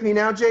agree with me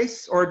now,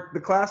 Jace, or the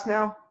class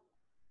now?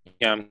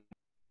 Yeah.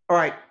 All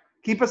right.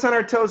 Keep us on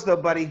our toes, though,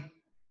 buddy.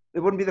 It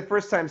wouldn't be the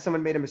first time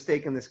someone made a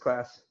mistake in this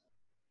class.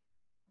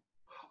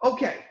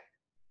 Okay.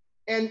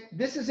 And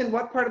this is in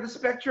what part of the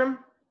spectrum?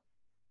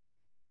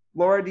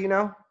 Laura, do you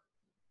know?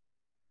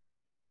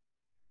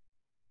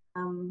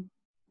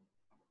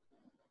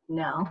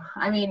 No.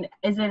 I mean,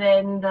 is it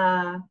in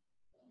the...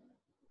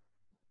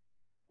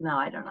 No,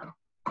 I don't know.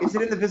 Is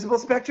it in the visible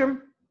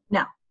spectrum?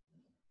 No.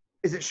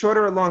 Is it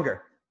shorter or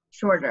longer?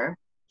 Shorter.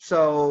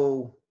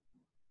 So,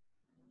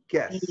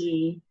 guess.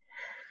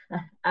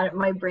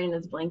 My brain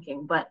is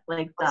blinking, but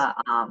like the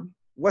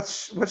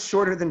What's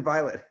shorter than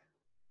violet?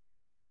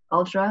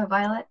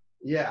 ultraviolet.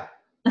 Yeah.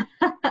 All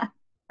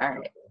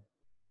right.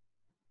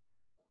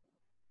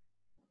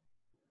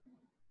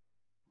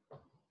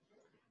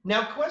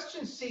 Now,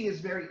 question C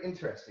is very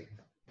interesting.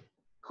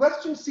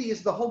 Question C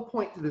is the whole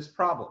point to this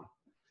problem.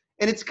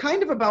 And it's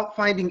kind of about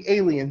finding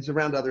aliens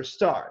around other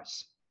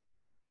stars.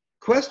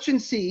 Question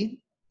C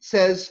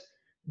says,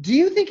 do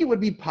you think it would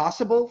be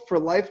possible for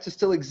life to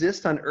still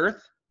exist on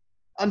Earth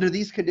under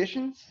these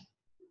conditions?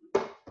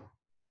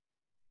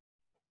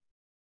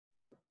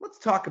 Let's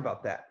talk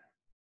about that.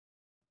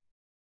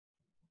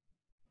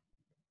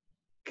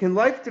 Can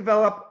life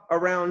develop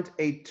around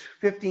a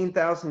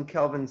 15,000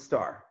 Kelvin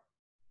star?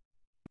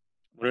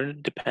 Would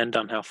it depend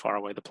on how far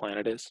away the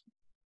planet is?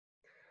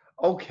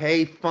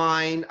 Okay,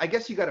 fine. I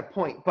guess you got a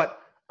point. But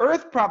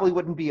Earth probably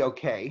wouldn't be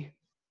okay,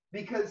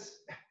 because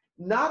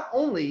not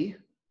only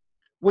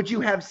would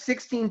you have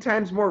 16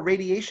 times more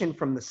radiation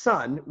from the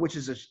sun, which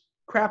is a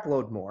crap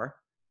load more,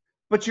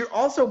 but your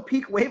also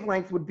peak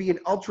wavelength would be an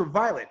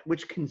ultraviolet,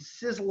 which can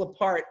sizzle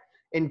apart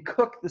and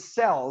cook the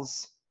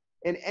cells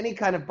in any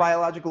kind of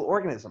biological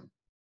organism.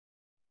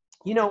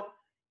 You know,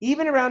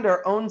 even around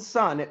our own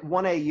sun at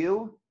 1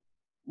 AU,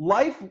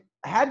 life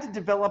had to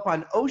develop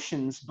on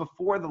oceans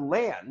before the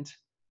land,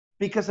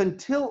 because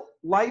until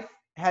life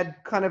had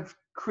kind of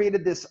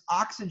created this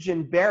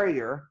oxygen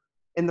barrier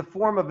in the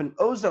form of an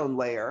ozone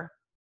layer,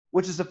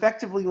 which is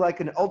effectively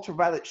like an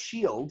ultraviolet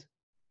shield,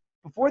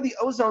 before the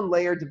ozone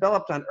layer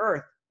developed on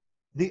Earth,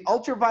 the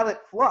ultraviolet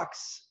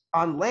flux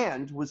on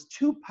land was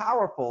too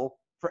powerful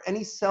for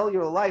any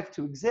cellular life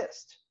to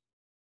exist.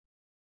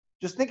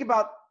 Just think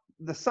about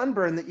the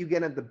sunburn that you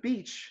get at the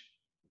beach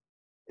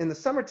in the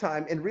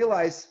summertime and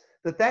realize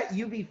that that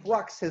UV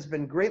flux has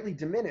been greatly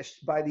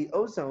diminished by the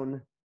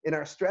ozone in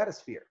our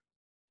stratosphere.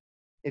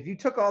 If you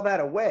took all that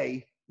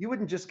away, you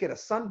wouldn't just get a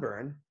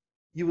sunburn,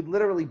 you would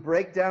literally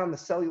break down the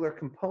cellular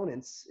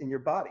components in your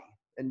body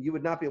and you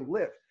would not be able to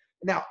live.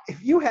 Now,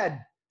 if you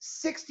had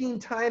 16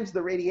 times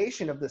the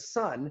radiation of the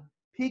sun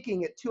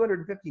peaking at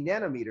 250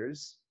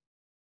 nanometers,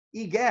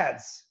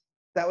 egads,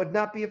 that would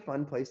not be a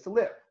fun place to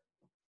live.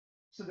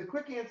 So the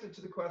quick answer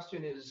to the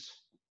question is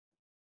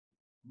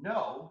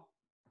no.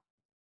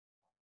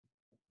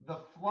 The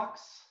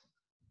flux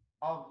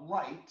of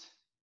light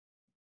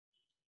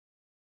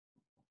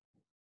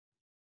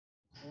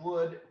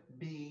would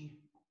be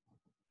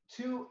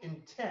too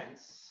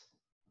intense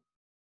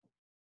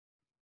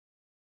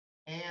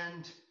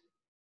and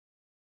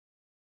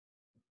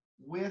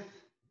with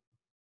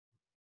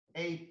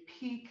a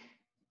peak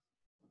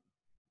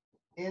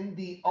in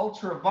the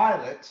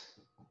ultraviolet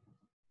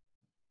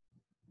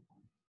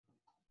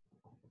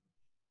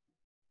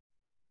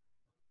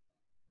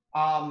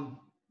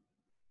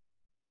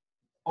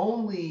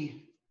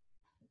only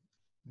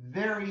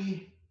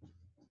very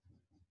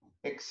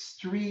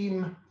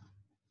extreme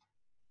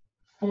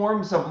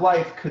forms of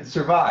life could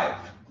survive?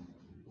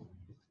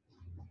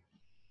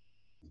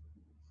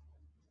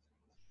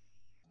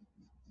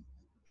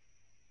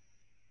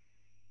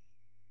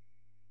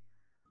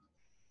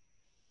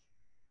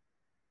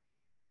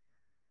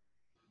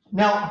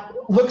 Now,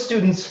 look,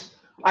 students,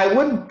 I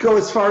wouldn't go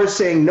as far as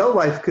saying no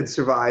life could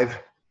survive,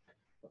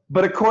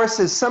 but of course,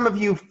 as some of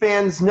you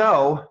fans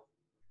know,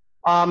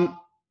 NASA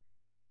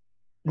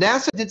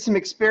did some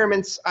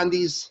experiments on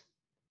these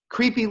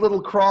creepy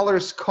little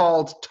crawlers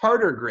called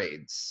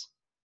tardigrades,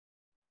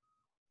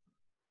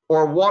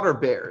 or water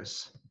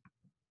bears.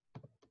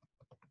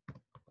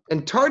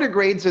 And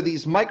tardigrades are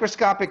these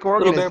microscopic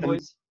organisms. Little bear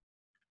boys.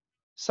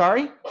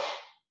 Sorry?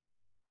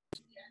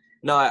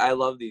 No, I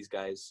love these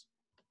guys.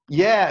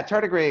 Yeah,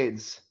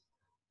 tardigrades.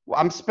 Well,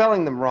 I'm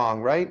spelling them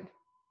wrong, right?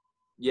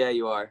 Yeah,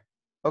 you are.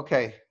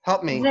 Okay,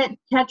 help me. Is it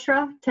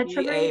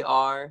tetragrade?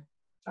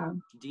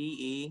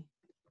 TARDE.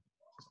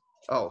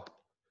 Oh,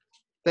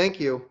 thank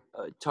you.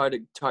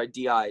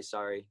 DI,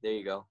 sorry. There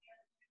you go.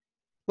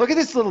 Look at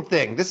this little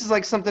thing. This is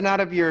like something out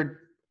of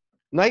your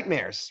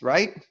nightmares,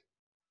 right?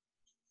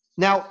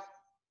 Now,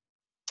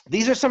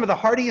 these are some of the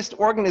hardiest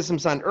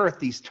organisms on Earth,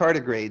 these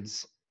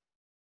tardigrades.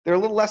 They're a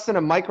little less than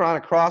a micron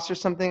across or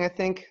something, I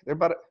think. They're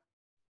about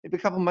maybe a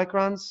couple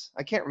microns.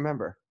 I can't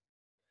remember.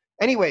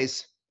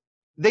 Anyways,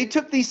 they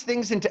took these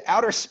things into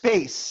outer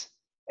space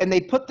and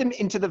they put them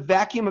into the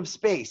vacuum of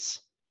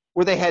space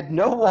where they had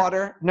no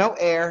water, no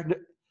air,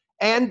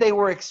 and they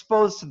were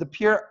exposed to the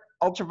pure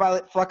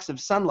ultraviolet flux of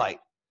sunlight.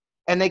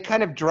 And they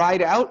kind of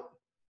dried out,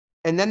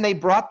 and then they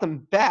brought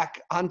them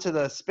back onto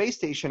the space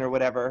station or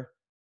whatever,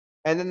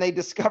 and then they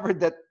discovered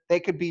that they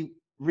could be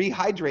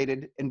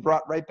rehydrated and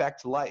brought right back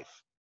to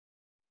life.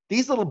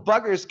 These little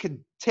buggers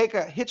could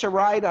hitch a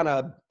ride on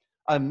a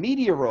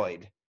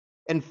meteoroid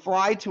and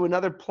fly to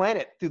another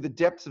planet through the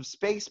depths of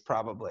space,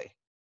 probably.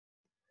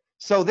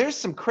 So there's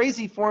some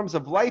crazy forms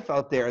of life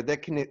out there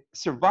that can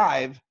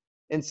survive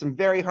in some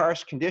very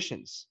harsh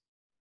conditions.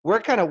 We're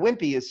kind of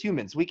wimpy as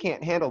humans. We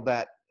can't handle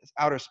that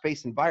outer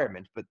space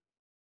environment, but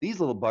these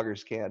little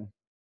buggers can.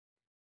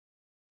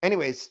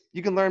 Anyways,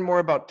 you can learn more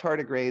about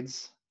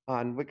tardigrades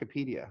on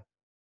Wikipedia.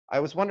 I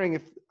was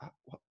wondering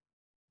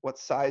what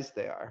size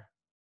they are.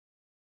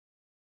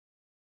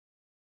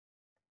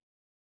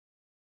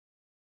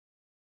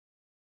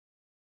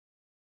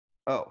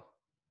 Oh,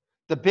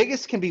 the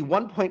biggest can be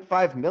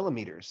 1.5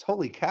 millimeters.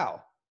 Holy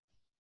cow.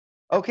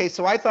 Okay,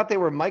 so I thought they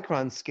were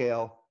micron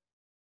scale.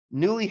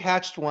 Newly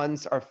hatched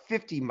ones are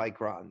 50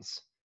 microns,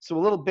 so a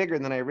little bigger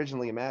than I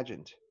originally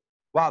imagined.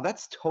 Wow,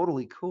 that's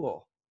totally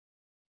cool.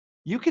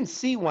 You can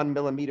see 1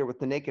 millimeter with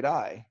the naked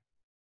eye.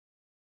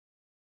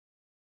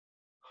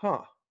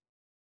 Huh.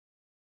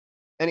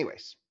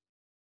 Anyways.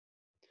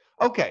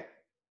 Okay.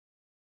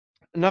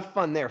 Enough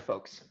fun there,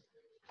 folks.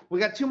 We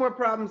got 2 more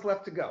problems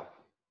left to go.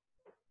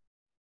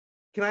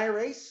 Can I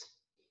erase?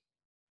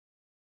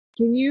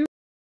 Can you?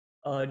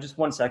 Just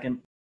 1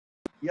 second.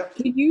 Yep.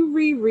 Can you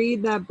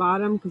reread that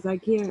bottom? Because I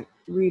can't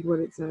read what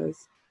it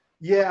says.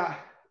 Yeah,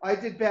 I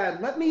did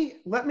bad. Let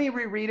me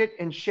reread it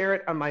and share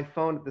it on my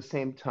phone at the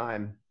same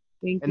time.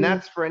 Thank you. And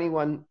that's for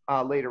anyone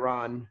later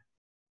on.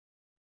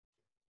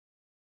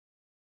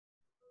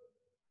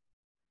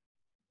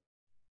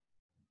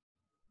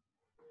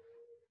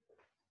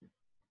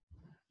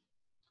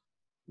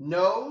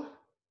 No,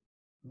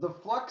 the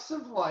flux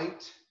of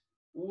light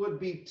would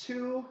be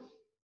too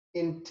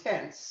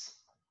intense.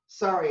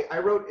 Sorry, I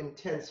wrote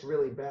intense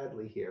really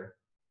badly here.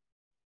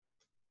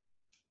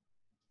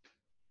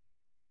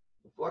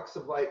 The flux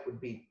of light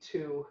would be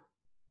too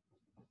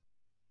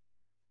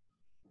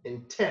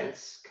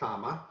intense,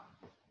 comma,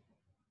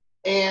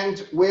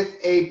 and with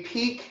a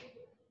peak,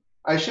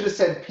 I should have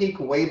said peak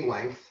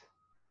wavelength.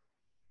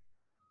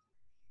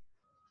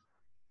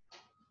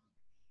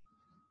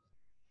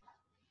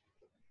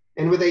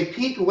 And with a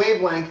peak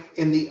wavelength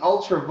in the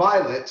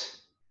ultraviolet,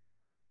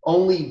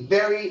 only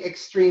very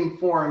extreme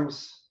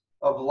forms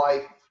of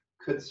life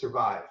could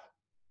survive.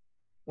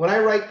 When I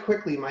write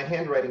quickly, my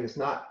handwriting is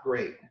not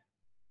great.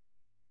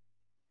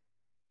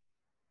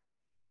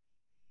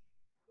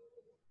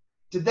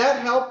 Did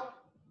that help?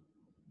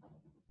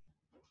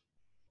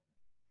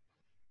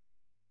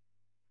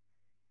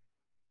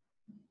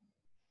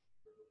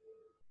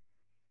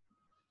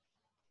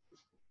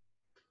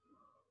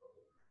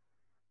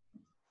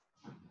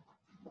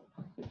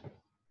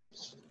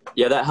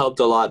 Yeah, that helped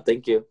a lot.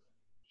 Thank you.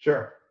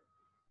 Sure.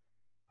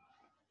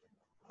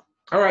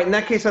 All right, in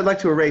that case, I'd like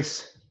to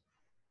erase.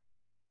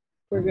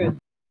 We're good.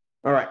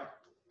 All right.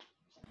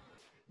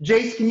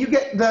 Jace, can you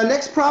get, the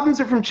next problems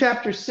are from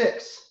chapter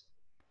 6.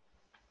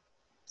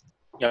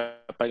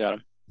 Yep, I got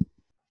him.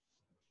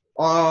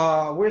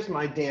 Where's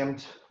my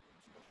damned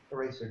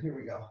eraser? Here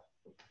we go.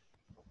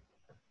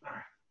 All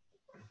right.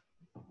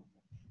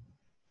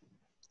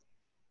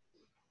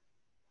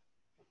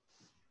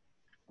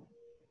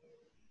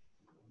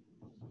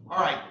 All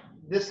right,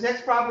 this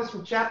next problem is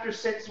from chapter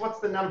 6. What's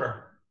the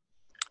number?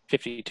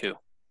 52.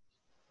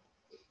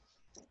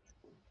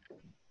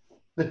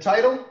 The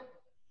title?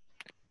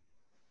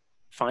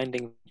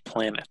 finding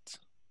planets.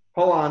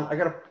 Hold on, I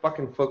got a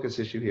fucking focus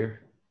issue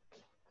here.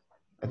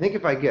 I think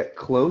if I get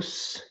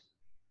close,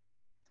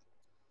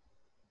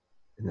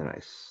 and then I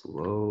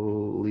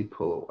slowly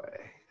pull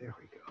away. There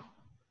we go.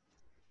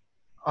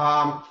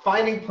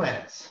 Finding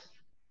planets.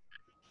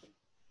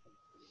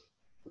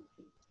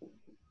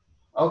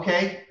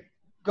 Okay,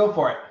 go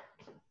for it.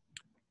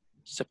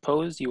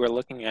 Suppose you are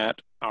looking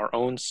at our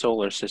own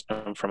solar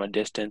system from a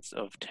distance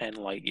of 10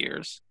 light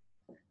years.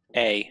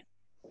 A,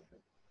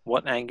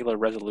 what angular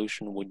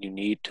resolution would you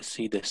need to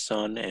see the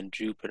Sun and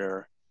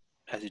Jupiter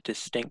as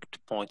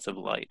distinct points of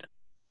light?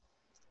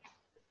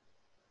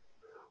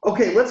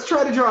 Okay, let's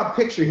try to draw a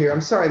picture here. I'm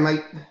sorry,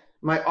 my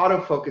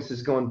autofocus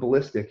is going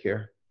ballistic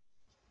here.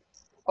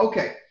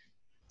 Okay,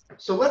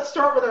 so let's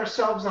start with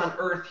ourselves on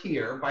Earth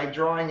here by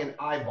drawing an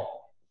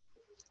eyeball.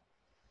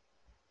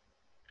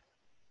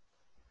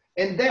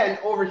 And then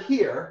over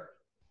here,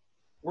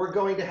 we're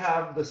going to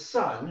have the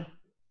Sun.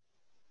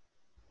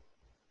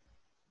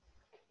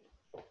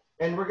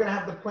 And we're going to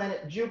have the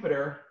planet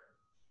Jupiter.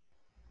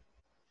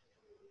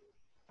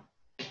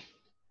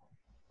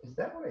 Is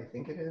that what I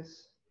think it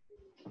is?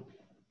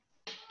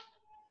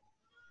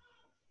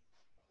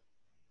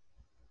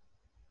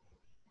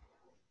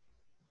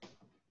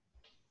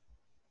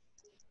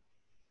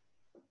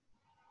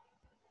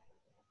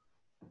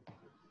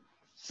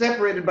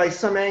 Separated by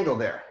some angle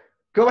there.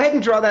 Go ahead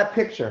and draw that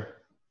picture.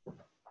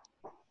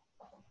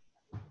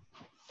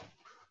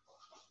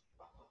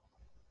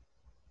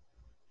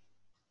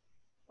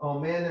 Oh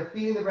man, they're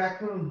feeding the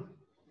raccoon.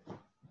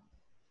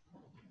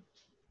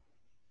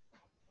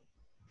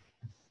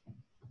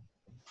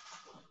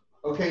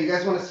 Okay, you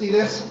guys want to see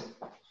this?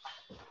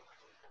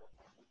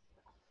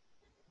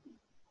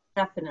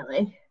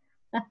 Definitely.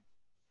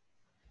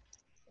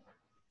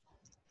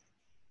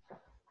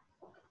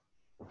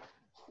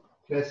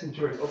 Guys,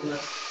 enjoy. Open up.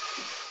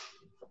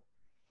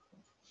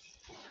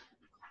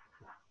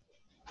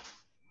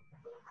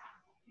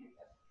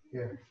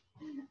 Here.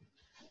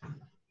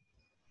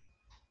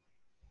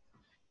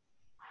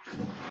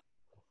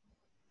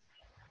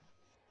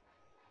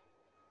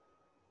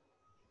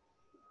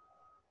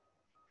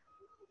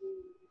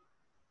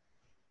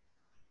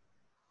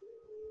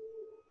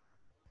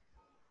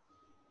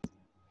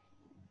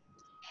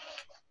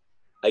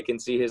 I can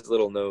see his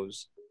little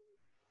nose.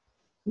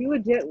 He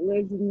legit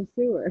lives in the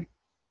sewer.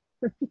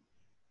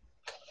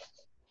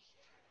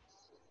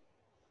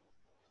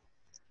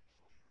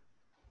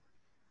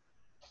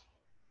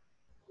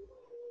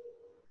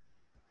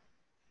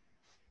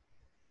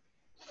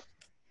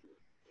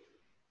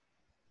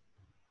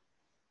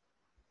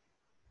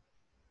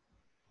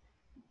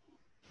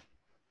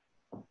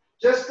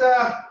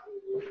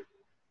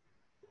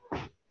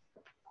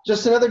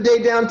 Just another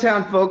day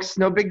downtown, folks.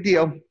 No big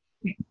deal.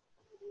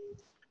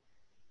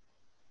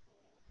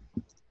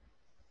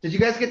 Did you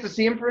guys get to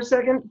see him for a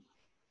second?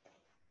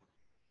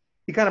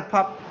 He kind of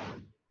popped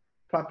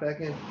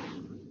back in.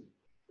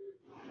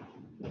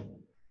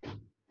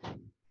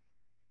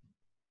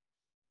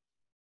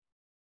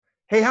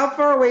 Hey, how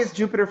far away is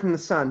Jupiter from the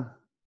Sun?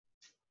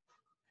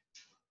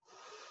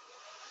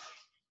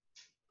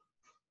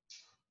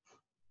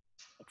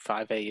 Like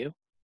 5 AU?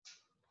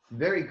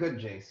 Very good,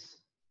 Jace.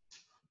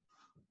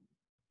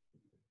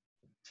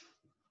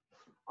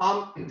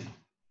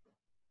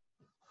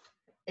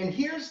 And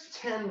here's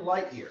 10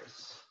 light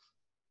years.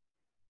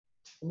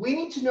 We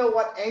need to know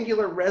what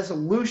angular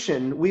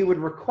resolution we would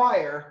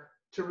require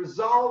to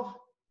resolve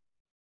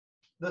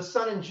the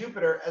Sun and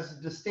Jupiter as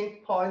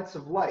distinct points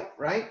of light,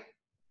 right?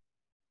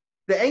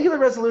 The angular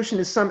resolution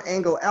is some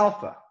angle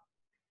alpha.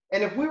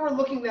 And if we were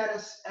looking at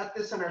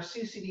this on our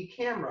CCD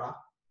camera,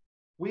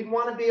 we'd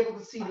want to be able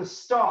to see the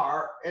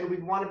star and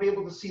we'd want to be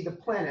able to see the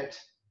planet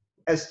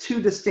as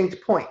two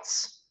distinct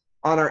points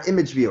on our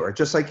image viewer,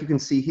 just like you can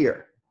see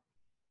here.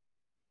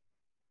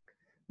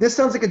 This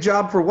sounds like a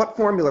job for what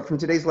formula from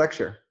today's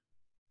lecture?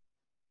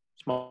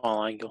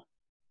 Small angle.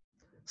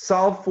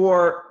 Solve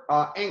for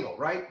angle,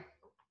 right?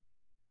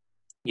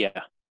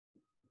 Yeah.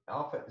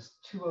 Alpha is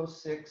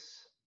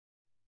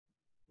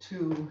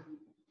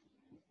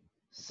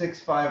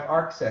 206.265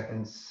 arc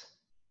seconds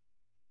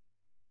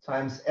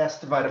times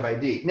S divided by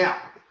D. Now,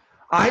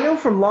 I know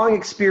from long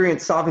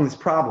experience solving this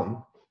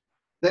problem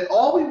that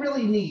all we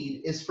really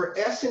need is for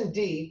S and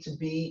D to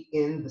be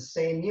in the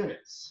same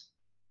units.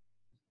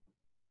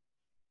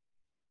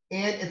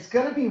 And it's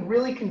going to be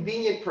really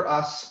convenient for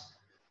us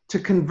to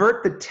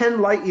convert the 10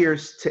 light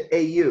years to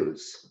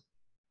AUs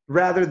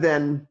rather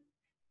than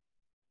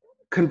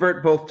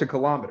convert both to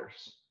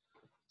kilometers.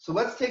 So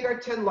let's take our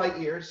 10 light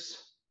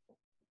years.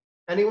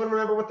 Anyone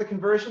remember what the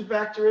conversion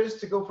factor is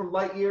to go from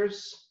light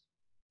years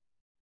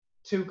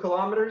to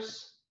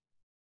kilometers?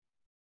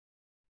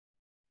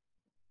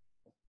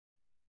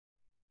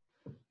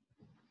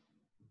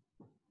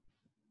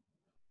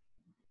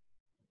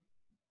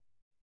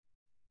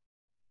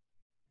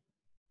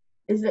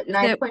 Is it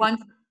 9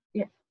 point?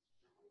 Yeah.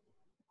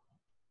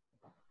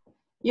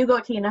 You go,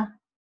 Tina.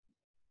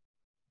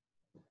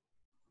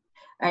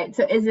 All right,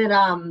 so is it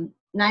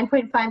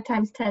 9.5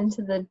 times 10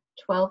 to the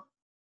 12th?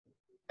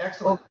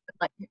 Excellent.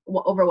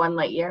 Over 1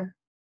 light year.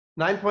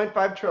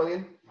 9.5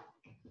 trillion.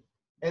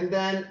 And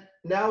then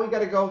now we got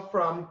to go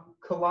from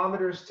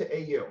kilometers to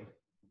AU.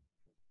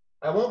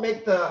 I won't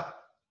make the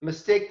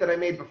mistake that I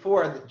made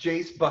before that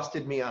Jace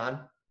busted me on.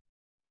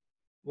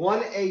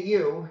 1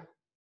 AU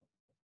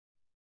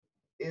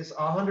is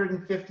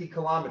 150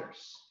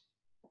 kilometers.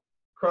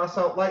 Cross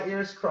out light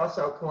years, cross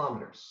out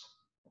kilometers.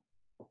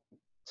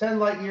 10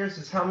 light years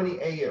is how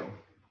many AU?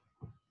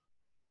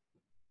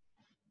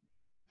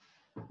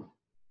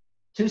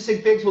 2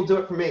 sig figs will do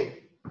it for me.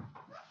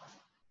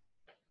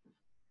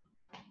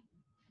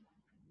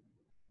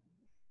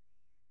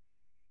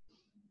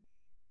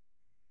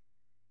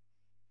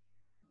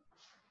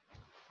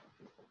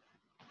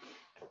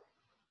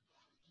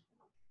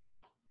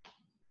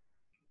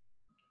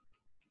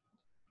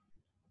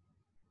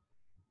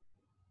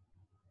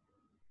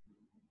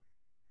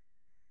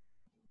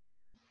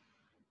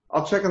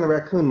 I'll check on the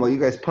raccoon while you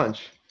guys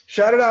punch.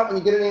 Shout it out when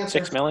you get an answer.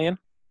 6 million?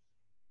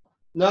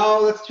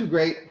 No, that's too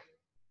great.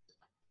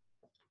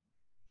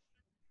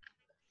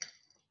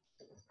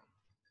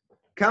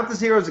 Count the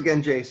zeros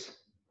again, Jace.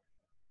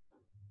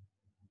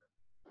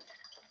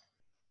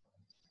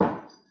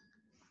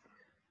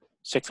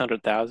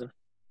 600,000?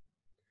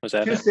 Was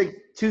that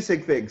Two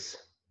sig figs.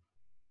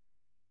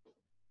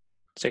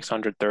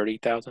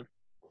 630,000?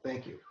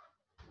 Thank you.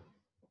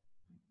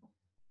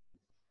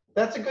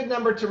 That's a good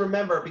number to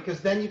remember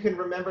because then you can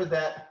remember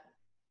that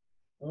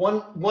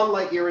one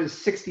light year is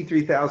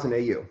 63,000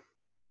 AU.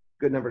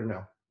 Good number to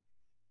know.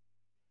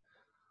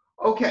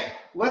 Okay,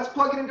 let's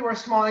plug it into our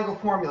small angle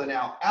formula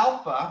now.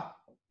 Alpha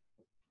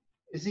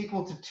is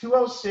equal to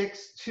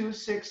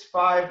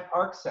 206,265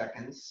 arc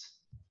seconds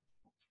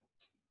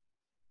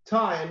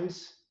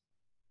times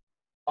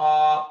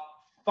 5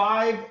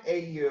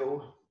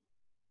 AU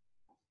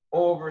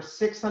over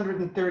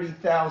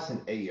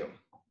 630,000 AU.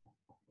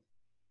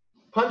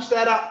 Punch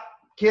that up,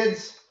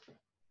 kids.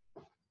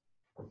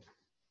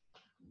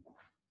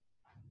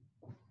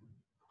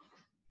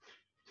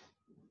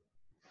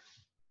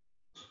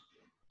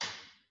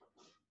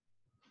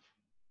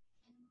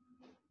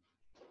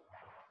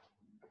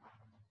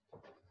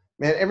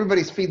 Man,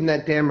 everybody's feeding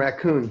that damn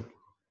raccoon.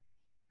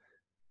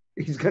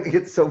 He's going to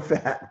get so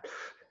fat.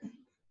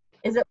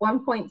 Is it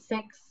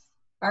 1.6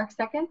 arc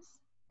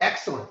seconds?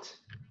 Excellent.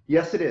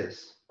 Yes, it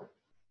is.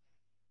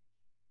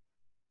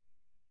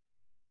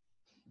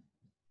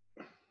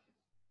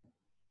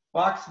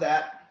 Box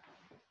that.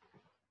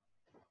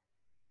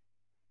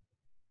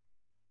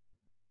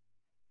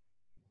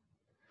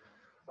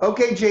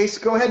 Okay,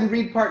 Jace, go ahead and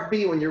read part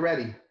B when you're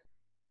ready.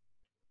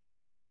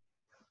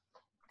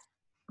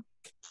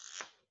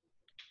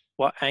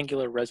 What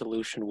angular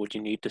resolution would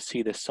you need to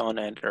see the sun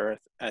and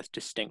Earth as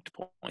distinct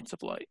points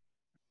of light?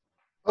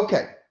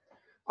 Okay.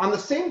 On the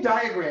same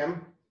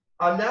diagram,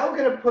 I'm now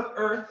going to put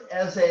Earth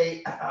as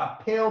a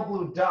pale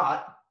blue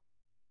dot,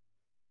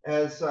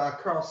 as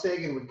Carl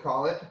Sagan would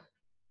call it.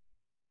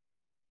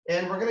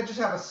 And we're going to just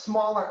have a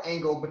smaller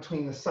angle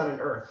between the sun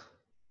and Earth.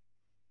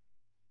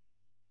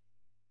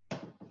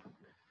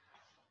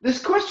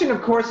 This question,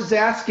 of course, is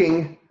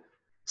asking,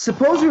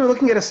 suppose we were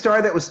looking at a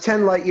star that was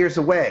 10 light years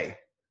away,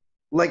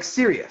 like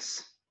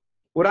Sirius.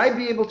 Would I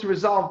be able to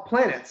resolve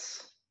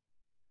planets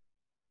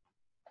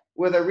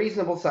with a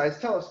reasonable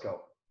sized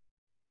telescope?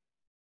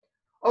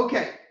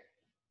 Okay,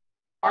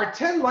 our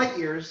 10 light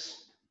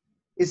years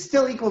is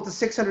still equal to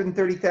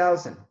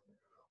 630,000.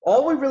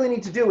 All we really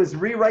need to do is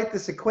rewrite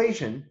this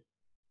equation.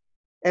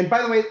 And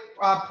by the way,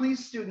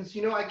 please, students,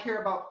 you know I care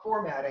about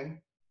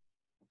formatting.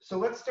 So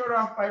let's start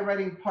off by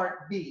writing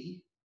part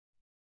B.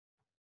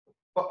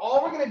 But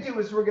all we're going to do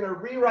is we're going to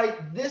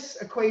rewrite this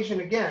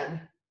equation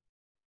again,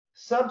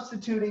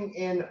 substituting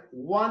in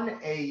 1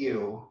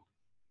 AU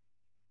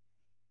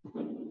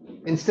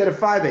instead of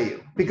 5 AU,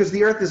 because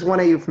the Earth is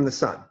 1 AU from the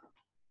sun.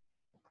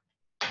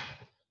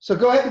 So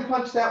go ahead and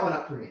punch that one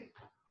up for me.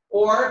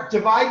 Or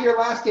divide your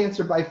last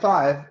answer by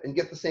 5 and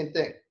get the same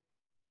thing.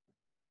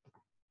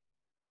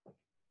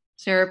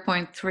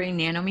 0.3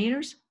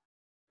 nanometers?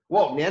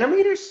 Whoa,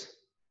 nanometers?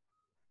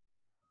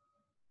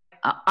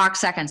 Arc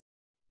seconds.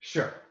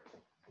 Sure.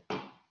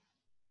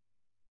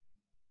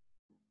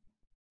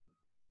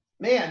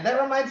 Man,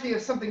 that reminds me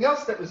of something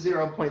else that was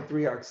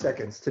 0.3 arc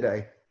seconds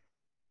today.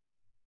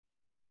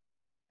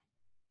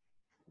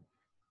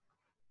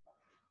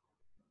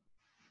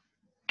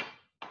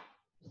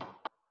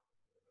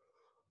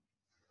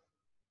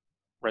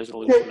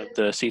 Resolution of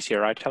the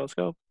CCRI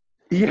telescope?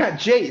 Yeah,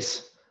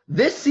 Jace,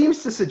 this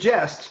seems to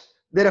suggest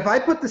that if I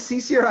put the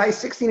CCRI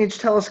 16-inch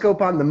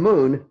telescope on the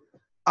moon,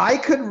 I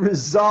could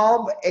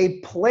resolve a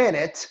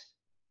planet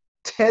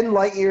 10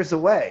 light years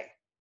away.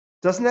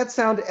 Doesn't that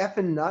sound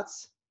effing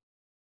nuts?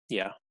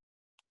 Yeah.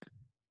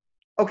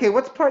 Okay,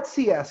 what's part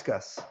C ask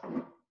us?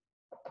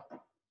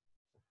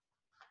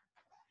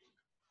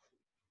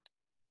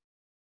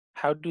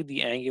 How do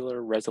the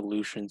angular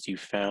resolutions you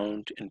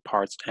found in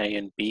parts A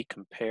and B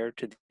compare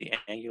to the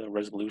angular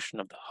resolution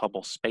of the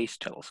Hubble Space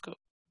Telescope?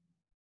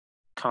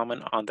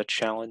 Comment on the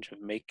challenge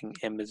of making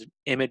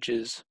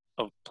images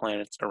of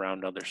planets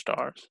around other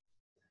stars.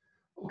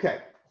 Okay,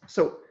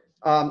 so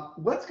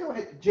let's go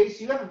ahead. Jace,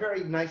 you have a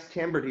very nice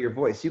timbre to your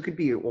voice. You could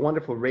be a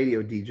wonderful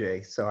radio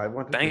DJ. So I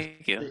want to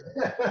Thank you.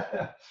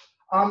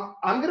 I'm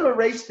going to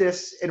erase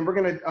this, and we're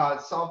going to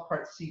solve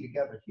part C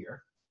together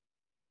here.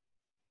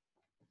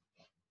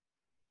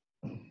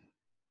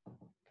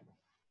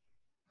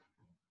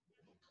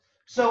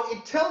 So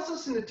it tells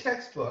us in the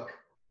textbook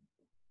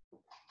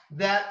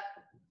that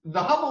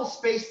the Hubble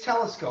Space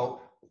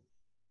Telescope,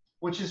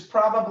 which is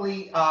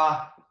probably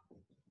the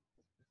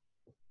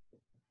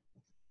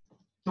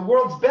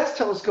world's best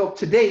telescope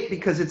to date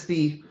because it's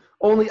the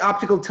only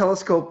optical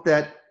telescope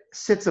that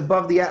sits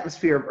above the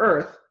atmosphere of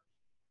Earth,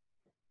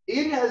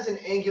 it has an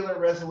angular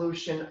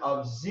resolution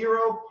of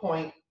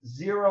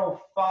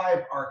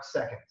 0.05 arc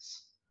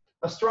seconds.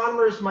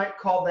 Astronomers might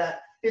call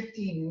that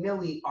 50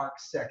 milli-arc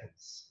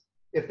seconds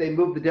if they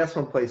move the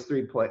decimal place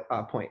 3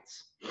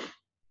 points.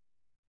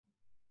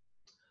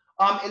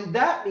 And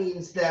that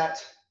means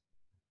that,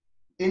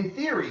 in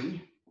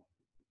theory,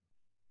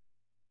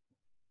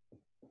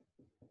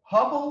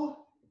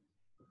 Hubble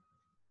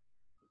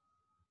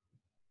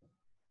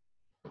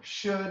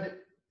should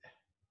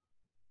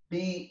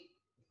be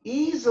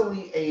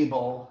easily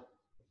able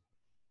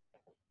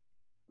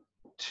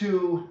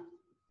to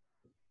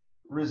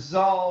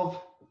resolve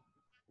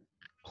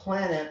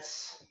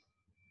planets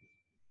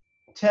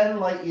 10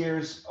 light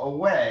years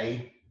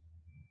away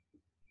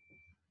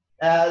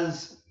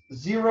as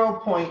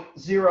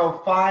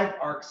 0.05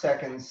 arc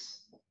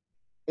seconds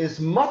is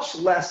much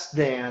less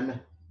than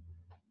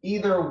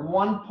either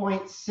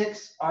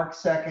 1.6 arc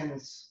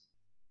seconds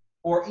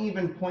or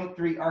even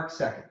 0.3 arc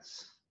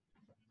seconds.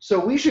 So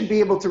we should be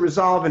able to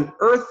resolve an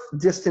Earth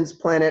distance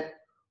planet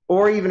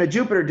or even a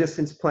Jupiter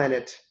distance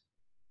planet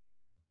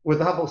with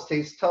the Hubble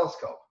Space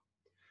Telescope.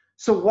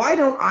 So why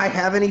don't I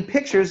have any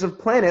pictures of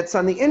planets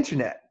on the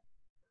internet?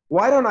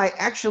 Why don't I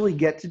actually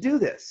get to do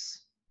this?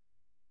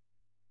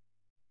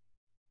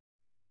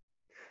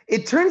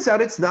 It turns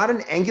out it's not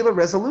an angular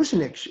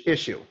resolution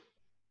issue,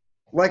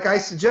 like I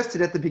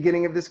suggested at the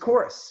beginning of this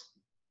course.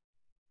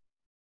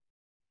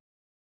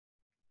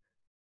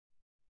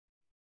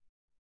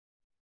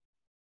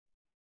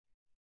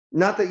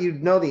 Not that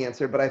you'd know the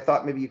answer, but I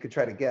thought maybe you could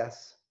try to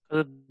guess.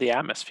 The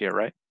atmosphere,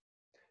 right?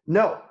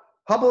 No,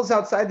 Hubble's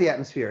outside the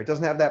atmosphere. It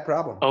doesn't have that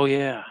problem. Oh,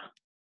 yeah.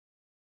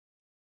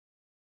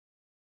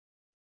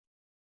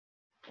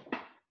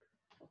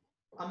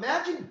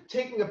 Imagine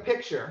taking a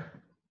picture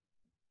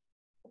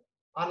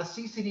on a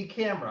CCD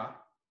camera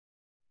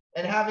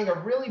and having a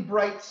really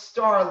bright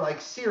star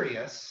like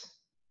Sirius,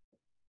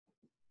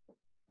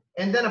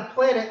 and then a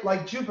planet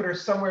like Jupiter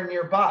somewhere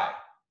nearby.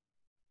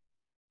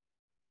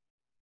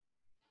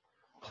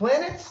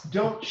 Planets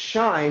don't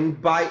shine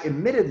by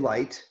emitted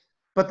light,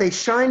 but they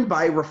shine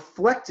by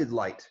reflected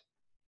light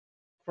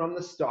from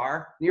the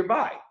star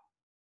nearby.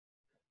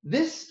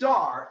 This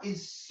star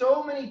is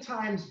so many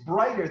times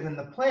brighter than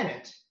the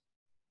planet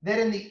that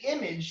in the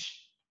image,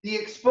 the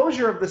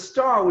exposure of the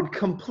star would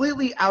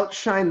completely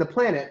outshine the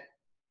planet,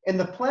 and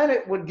the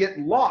planet would get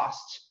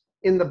lost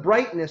in the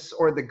brightness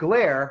or the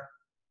glare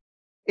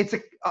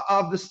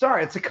of the star.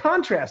 It's a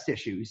contrast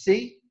issue, you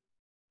see?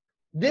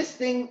 This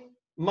thing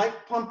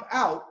might pump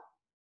out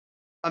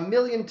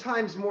 1,000,000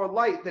 times more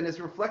light than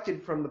is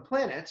reflected from the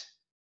planet.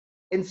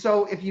 And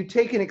so if you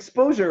take an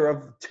exposure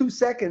of 2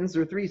 seconds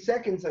or 3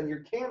 seconds on your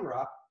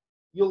camera,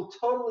 you'll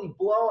totally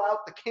blow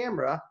out the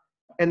camera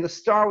and the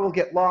star will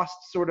get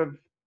lost sort of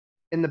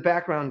in the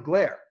background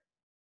glare.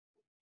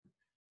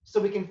 So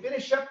we can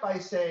finish up by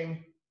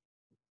saying,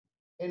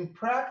 in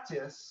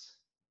practice,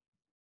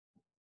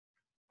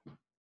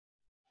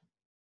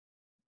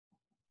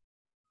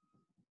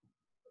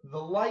 the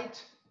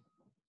light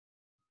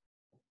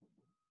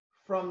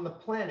from the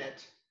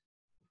planet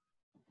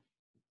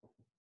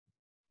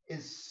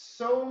is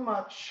so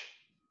much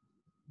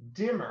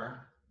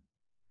dimmer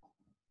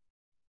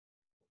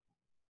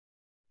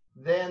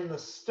than the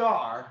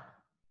star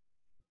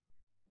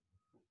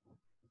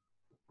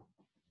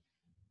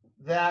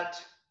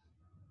that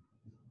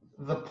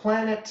the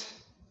planet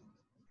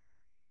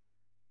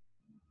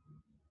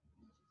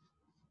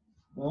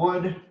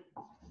would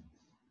be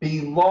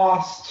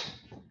lost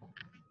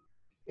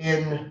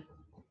in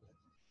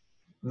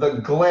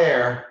the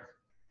glare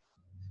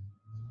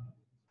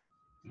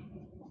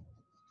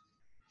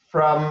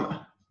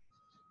from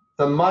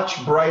the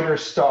much brighter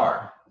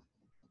star.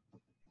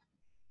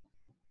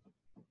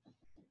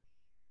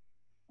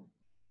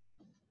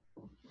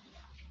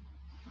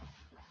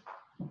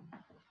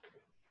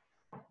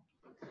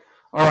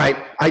 All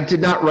right, I did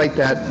not write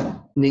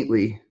that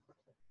neatly.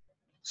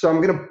 So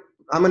I'm gonna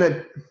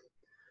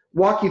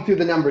walk you through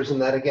the numbers in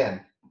that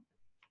again.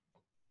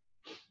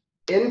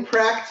 In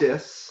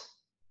practice,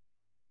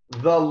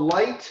 the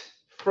light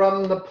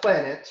from the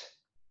planet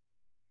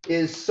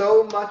is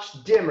so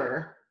much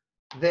dimmer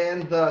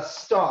than the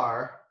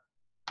star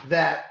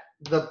that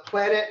the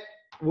planet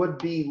would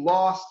be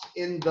lost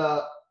in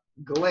the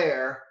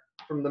glare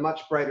from the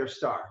much brighter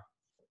star.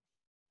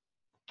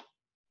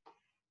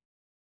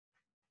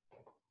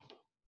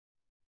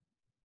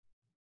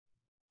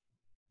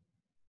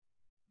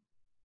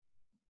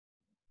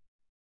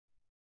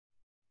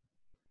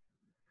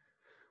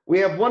 We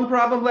have one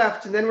problem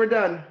left, and then we're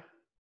done.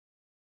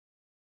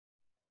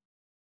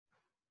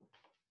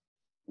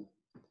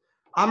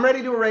 I'm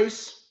ready to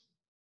erase.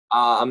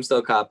 I'm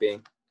still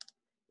copying.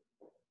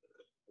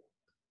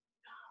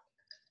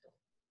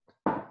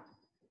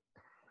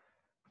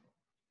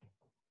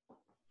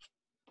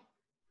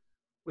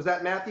 Was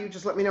that Matthew?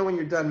 Just let me know when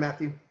you're done,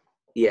 Matthew.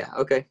 Yeah,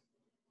 okay.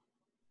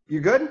 You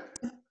good?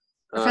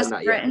 Professor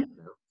Not yet. Britton,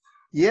 No.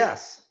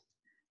 Yes.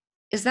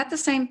 is that the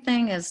same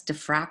thing as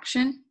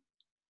diffraction?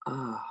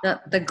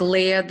 Ah. The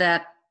glare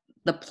that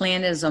the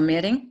plant is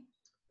emitting?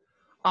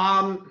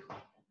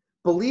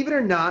 Believe it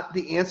or not,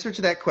 the answer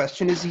to that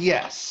question is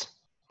yes.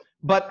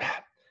 But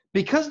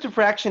because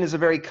diffraction is a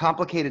very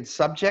complicated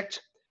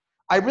subject,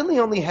 I really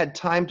only had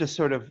time to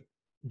sort of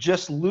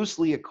just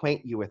loosely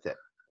acquaint you with it.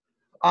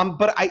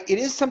 But it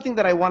is something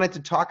that I wanted to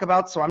talk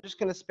about, so I'm just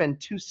going to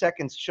spend 2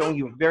 seconds showing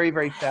you a very,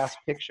 very fast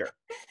picture.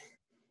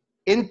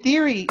 In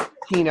theory,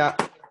 Tina,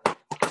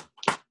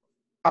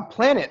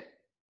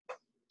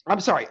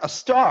 a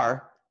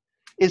star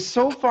is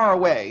so far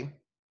away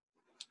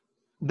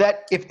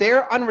that if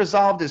they're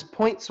unresolved as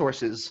point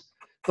sources,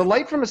 the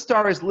light from a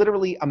star is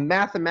literally a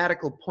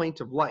mathematical point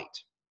of light.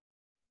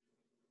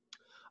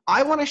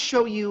 I want to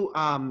show you,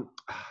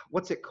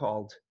 what's it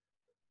called?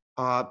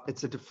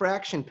 It's a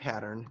diffraction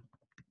pattern.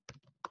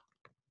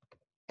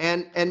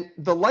 And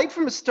the light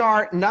from a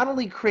star not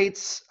only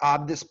creates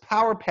this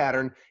power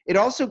pattern, it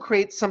also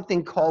creates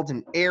something called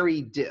an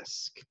airy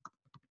disk.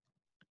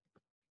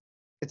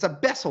 It's a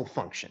Bessel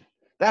function.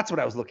 That's what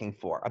I was looking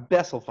for, a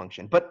Bessel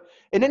function. But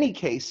in any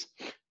case,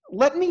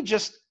 let me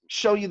just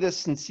show you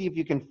this and see if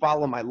you can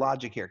follow my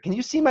logic here. Can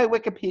you see my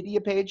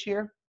Wikipedia page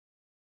here?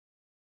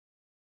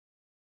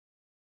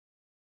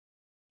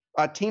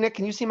 Tina,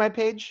 can you see my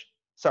page?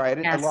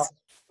 Sorry, I lost.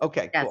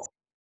 Okay, Yes.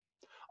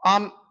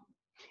 cool.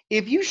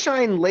 If you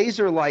shine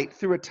laser light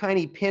through a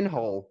tiny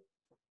pinhole,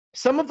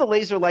 some of the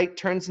laser light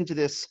turns into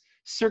this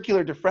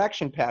circular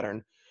diffraction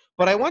pattern,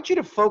 but I want you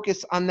to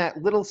focus on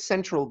that little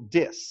central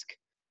disk.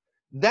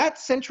 That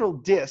central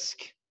disk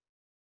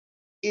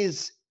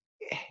is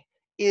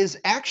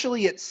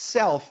actually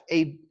itself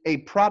a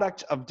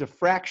product of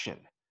diffraction.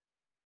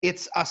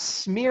 It's a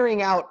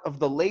smearing out of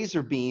the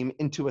laser beam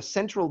into a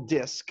central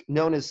disk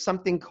known as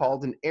something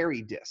called an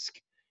airy disk.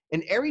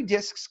 And airy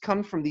disks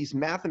come from these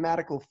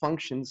mathematical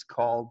functions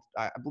called,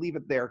 I believe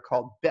they're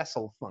called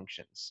Bessel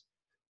functions.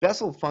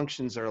 Bessel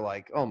functions are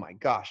like, oh my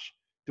gosh,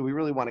 do we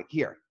really want to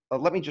hear?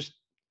 Let me just,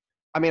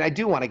 I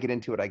do want to get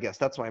into it, I guess.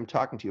 That's why I'm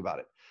talking to you about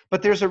it.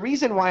 But there's a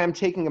reason why I'm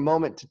taking a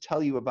moment to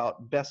tell you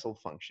about Bessel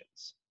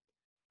functions.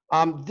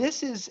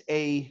 This is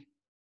I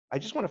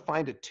just want to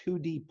find a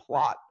 2D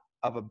plot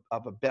of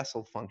a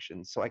Bessel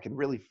function so I can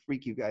really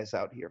freak you guys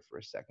out here for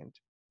a second.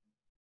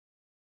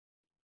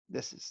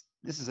 This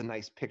is a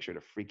nice picture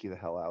to freak you the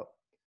hell out.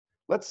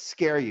 Let's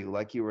scare you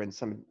like you were in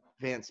some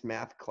advanced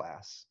math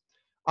class.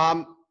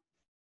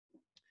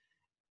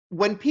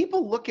 When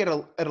people look at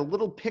a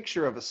little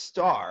picture of a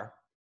star,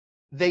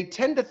 they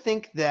tend to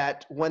think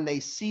that when they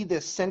see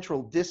this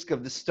central disk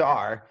of the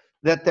star,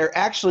 that they're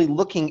actually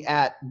looking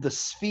at the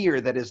sphere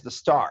that is the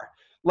star.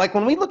 Like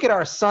when we look at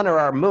our sun or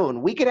our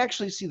moon, we can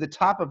actually see the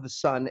top of the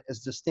sun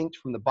as distinct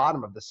from the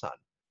bottom of the sun.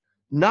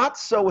 Not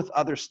so with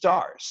other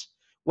stars.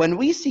 When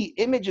we see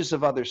images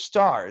of other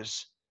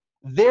stars,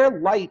 their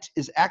light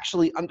is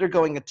actually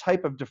undergoing a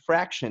type of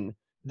diffraction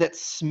that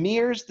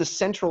smears the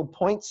central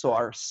point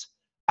source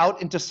out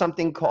into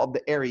something called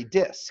the airy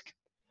disk.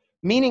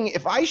 Meaning,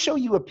 if I show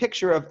you a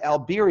picture of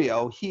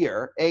Albireo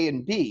here, A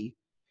and B,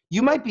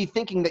 you might be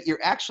thinking that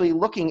you're actually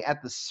looking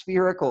at the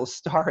spherical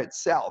star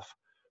itself,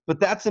 but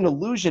that's an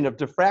illusion of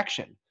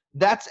diffraction.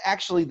 That's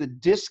actually the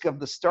disk of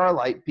the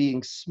starlight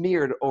being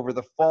smeared over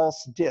the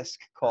false disk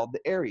called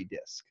the airy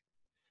disk.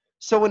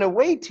 So in a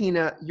way,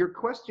 Tina, your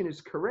question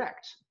is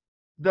correct.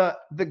 The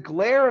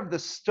glare of the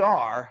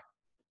star,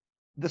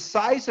 the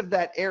size of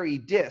that airy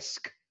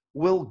disk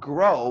will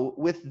grow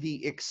with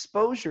the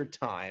exposure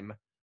time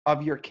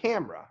of your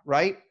camera,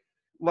 right?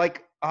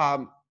 Like,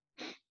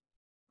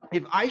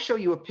 if I show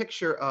you a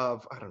picture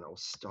of, I don't know,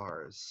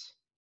 stars,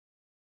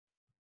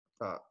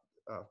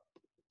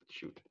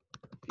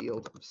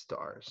 field of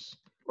stars,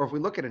 or if we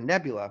look at a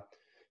nebula,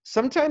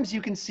 sometimes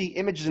you can see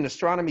images in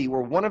astronomy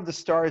where one of the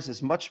stars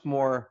is much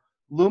more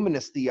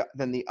luminous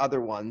than the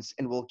other ones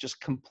and will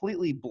just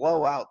completely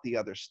blow out the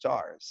other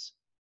stars.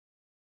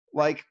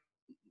 Like,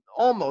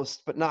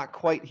 almost, but not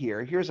quite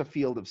here. Here's a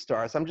field of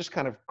stars. I'm just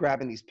kind of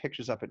grabbing these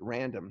pictures up at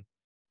random.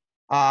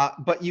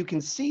 But you can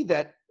see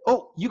that,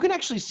 you can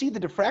actually see the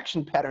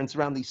diffraction patterns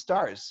around these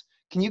stars.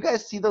 Can you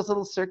guys see those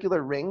little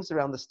circular rings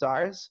around the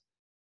stars?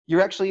 You're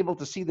actually able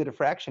to see the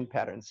diffraction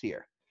patterns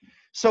here.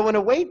 So in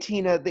a way,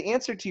 Tina, the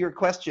answer to your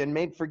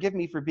question, forgive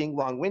me for being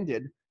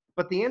long-winded,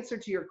 but the answer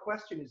to your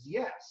question is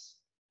yes.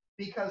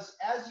 Because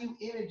as you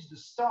image the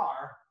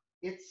star,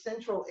 its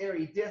central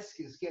airy disk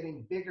is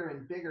getting bigger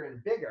and bigger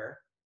and bigger,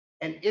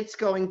 and it's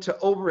going to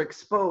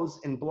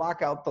overexpose and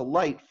block out the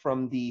light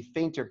from the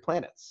fainter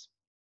planets.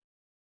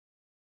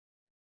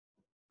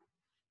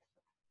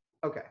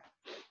 Okay.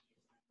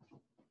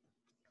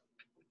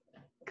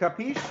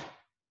 Capiche?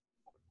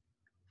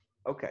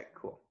 Okay,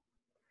 cool.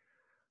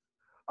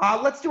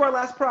 Let's do our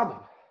last problem.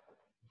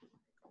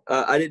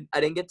 I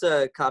didn't get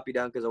to copy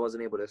down because I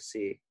wasn't able to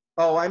see.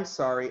 Oh, I'm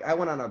sorry. I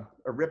went on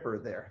a ripper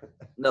there.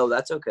 No,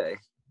 that's okay.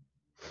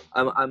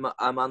 I'm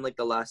on like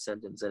the last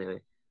sentence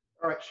anyway.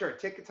 All right, sure.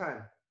 Take your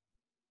time.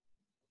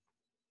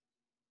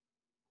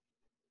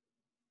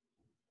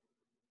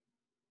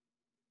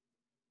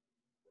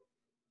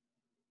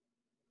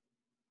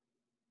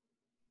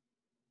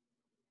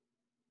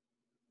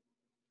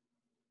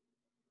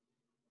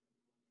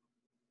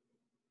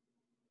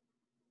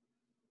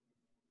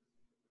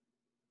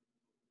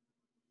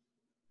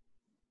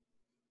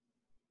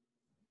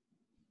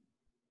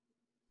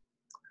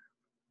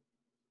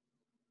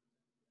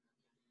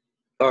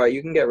 All right,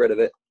 you can get rid of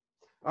it.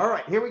 All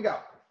right, here we go.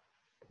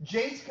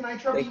 Jace, can I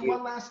trouble Thank you you.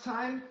 one last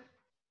time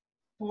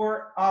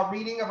for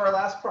reading of our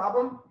last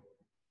problem?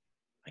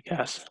 I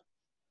guess.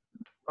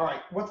 All right,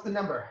 what's the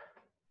number?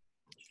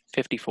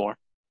 54.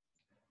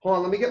 Hold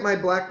on, let me get my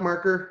black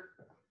marker.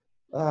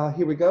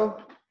 Here we go.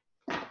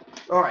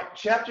 All right,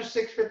 chapter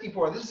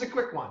 654. This is a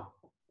quick one.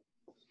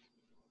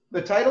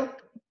 The title?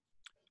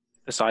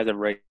 The size of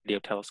radio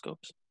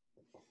telescopes.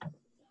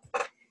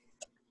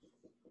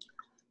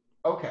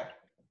 Okay.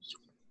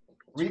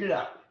 Read it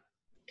out.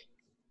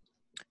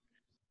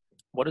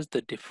 What is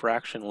the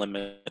diffraction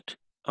limit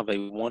of a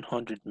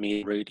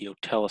 100-meter radio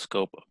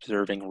telescope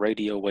observing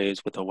radio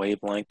waves with a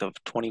wavelength of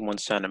 21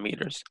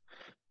 centimeters?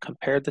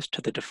 Compare this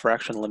to the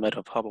diffraction limit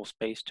of Hubble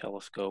Space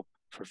Telescope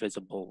for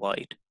visible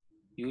light.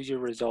 Use your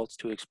results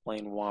to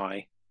explain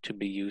why, to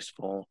be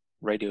useful,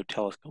 radio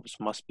telescopes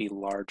must be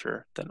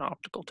larger than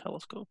optical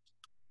telescopes.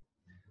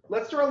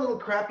 Let's draw a little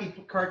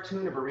crappy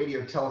cartoon of a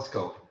radio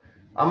telescope.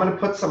 I'm going to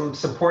put some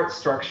support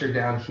structure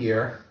down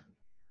here.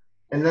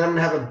 And then I'm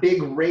going to have a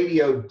big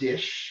radio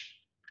dish.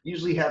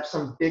 Usually have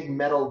some big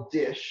metal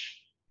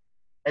dish.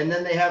 And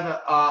then they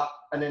have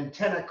an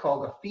antenna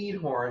called a feed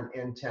horn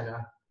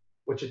antenna,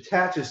 which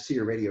attaches to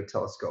your radio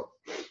telescope.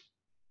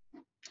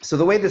 So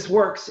the way this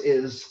works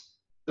is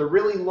the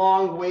really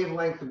long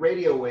wavelength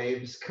radio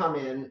waves come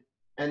in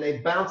and they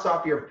bounce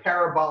off your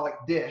parabolic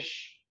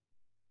dish.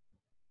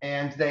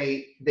 And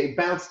they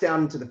bounce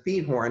down into the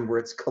feed horn where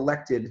it's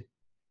collected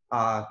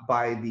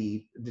by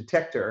the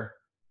detector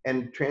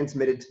and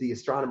transmitted to the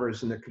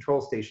astronomers in the control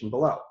station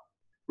below.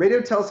 Radio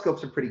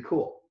telescopes are pretty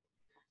cool.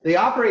 They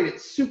operate at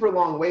super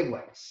long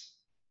wavelengths,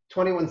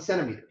 21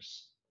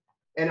 centimeters.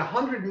 And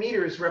 100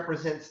 meters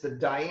represents the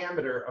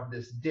diameter of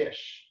this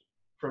dish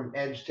from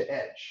edge to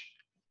edge.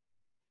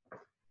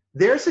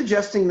 They're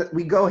suggesting that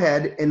we go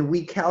ahead and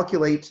we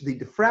calculate the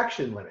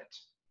diffraction limit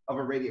of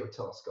a radio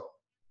telescope.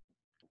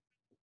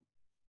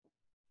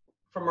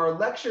 From our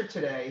lecture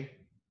today,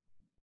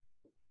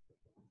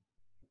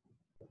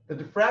 the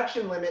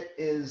diffraction limit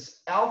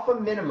is alpha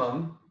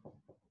minimum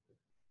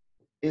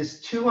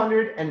is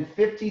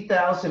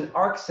 250,000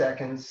 arc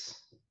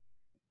seconds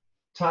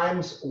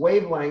times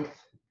wavelength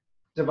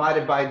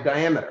divided by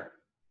diameter.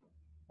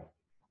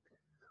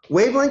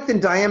 Wavelength and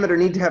diameter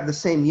need to have the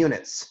same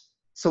units.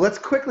 So let's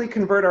quickly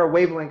convert our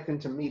wavelength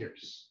into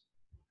meters.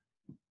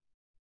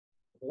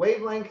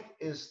 Wavelength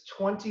is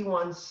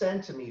 21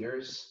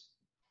 centimeters.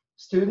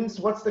 Students,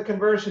 what's the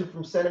conversion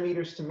from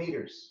centimeters to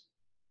meters?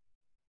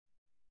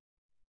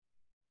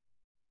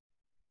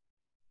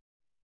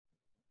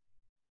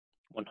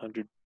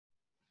 100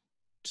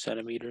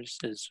 centimeters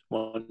is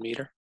 1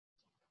 meter.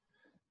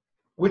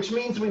 Which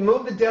means we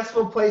move the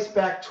decimal place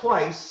back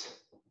twice,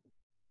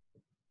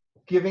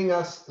 giving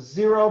us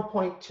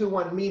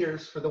 0.21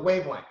 meters for the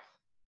wavelength.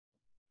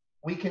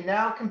 We can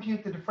now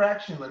compute the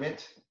diffraction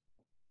limit.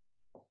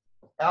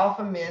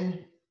 Alpha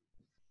min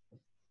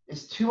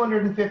is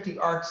 250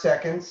 arc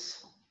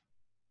seconds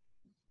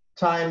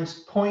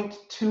times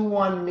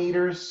 0.21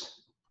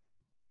 meters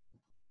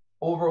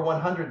over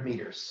 100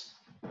 meters.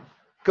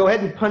 Go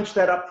ahead and punch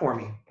that up for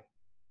me.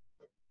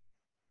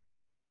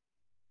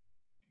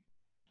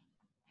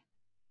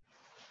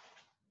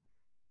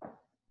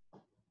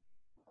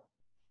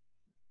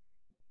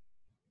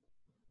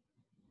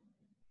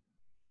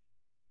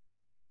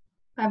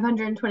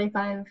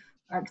 $525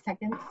 arc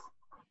seconds.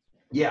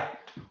 Yeah,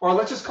 or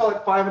let's just call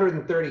it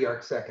 530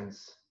 arc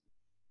seconds,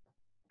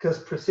 because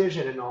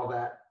precision and all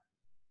that.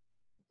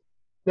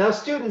 Now,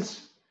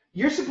 students,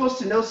 you're supposed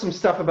to know some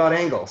stuff about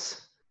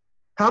angles.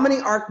 How many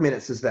arc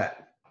minutes is that?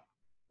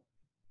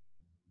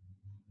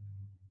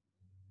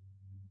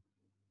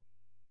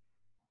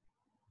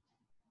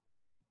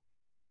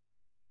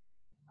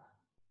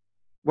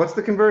 What's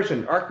the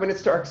conversion? Arc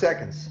minutes to arc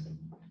seconds?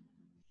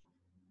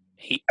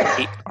 8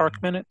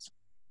 arc minutes?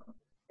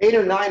 8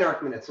 or 9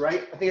 arc minutes,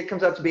 right? I think it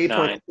comes out to be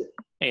 8.6.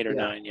 8 or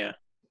 9, yeah.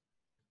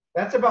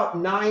 That's about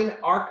 9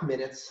 arc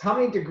minutes. How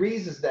many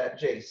degrees is that,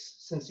 Jace,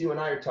 since you and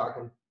I are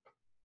talking?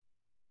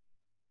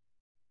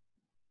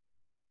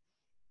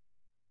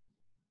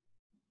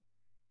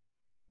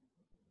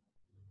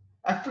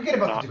 I forget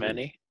about Not the degrees.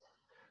 many.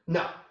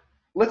 No.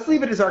 Let's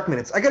leave it as arc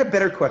minutes. I got a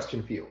better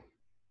question for you.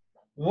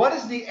 What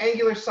is the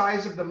angular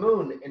size of the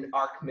moon in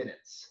arc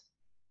minutes?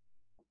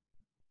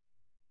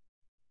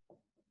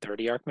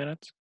 30 arc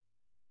minutes?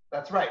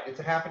 That's right. It's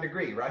a half a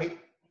degree, right?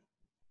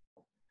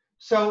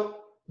 So,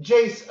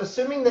 Jace,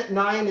 assuming that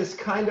 9 is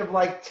kind of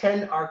like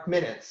 10 arc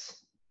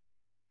minutes,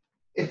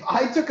 if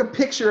I took a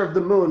picture of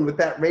the moon with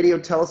that radio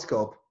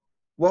telescope,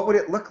 what would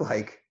it look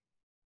like?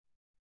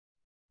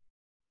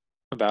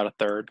 About a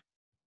third.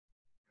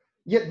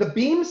 Yet the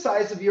beam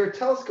size of your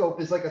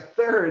telescope is like a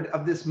third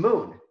of this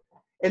moon.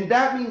 And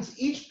that means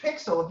each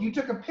pixel, if you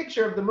took a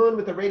picture of the moon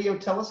with a radio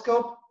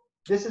telescope,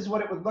 this is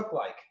what it would look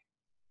like.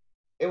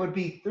 It would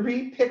be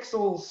 3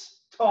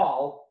 pixels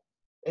tall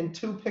and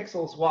 2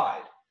 pixels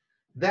wide.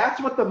 That's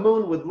what the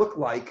moon would look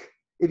like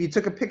if you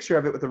took a picture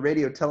of it with a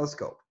radio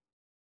telescope.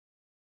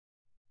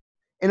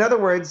 In other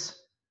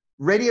words,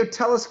 radio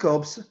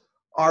telescopes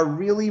are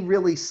really,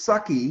 really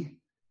sucky,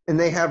 and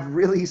they have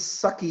really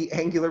sucky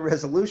angular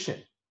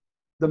resolution.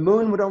 The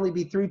moon would only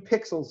be 3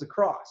 pixels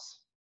across.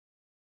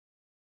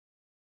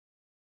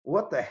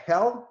 What the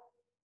hell?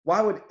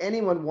 Why would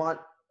anyone want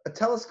a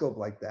telescope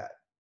like that?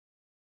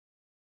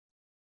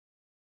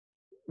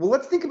 Well,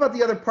 let's think about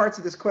the other parts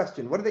of this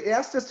question. What they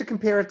asked us to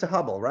compare it to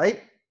Hubble,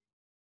 right?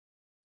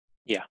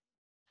 Yeah.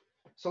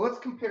 So let's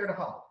compare to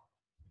Hubble.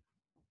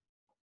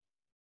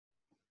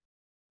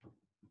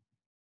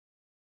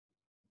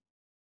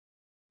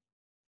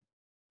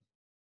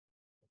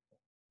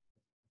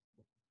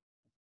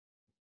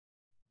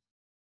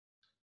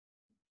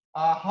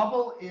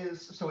 Hubble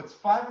is, so it's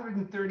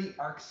 530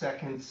 arc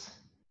seconds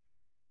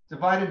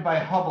divided by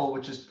Hubble,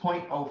 which is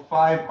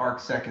 0.05 arc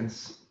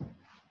seconds.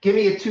 Give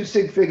me a 2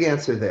 sig fig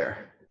answer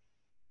there.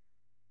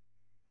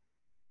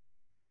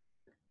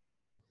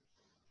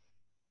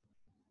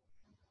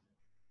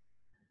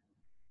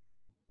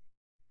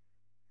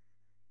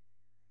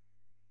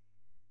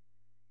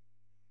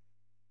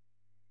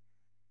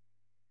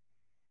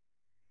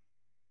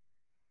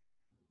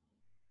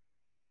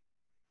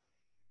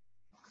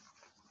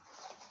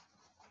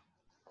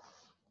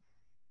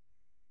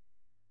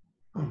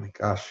 Oh my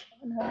gosh.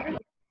 1100.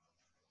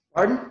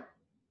 Pardon?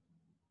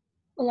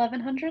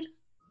 1100?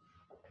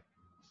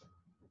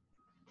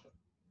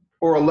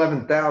 Or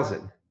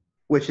 11,000?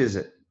 Which is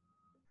it?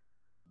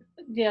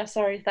 Yeah,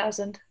 sorry,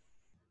 1000.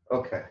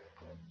 Okay.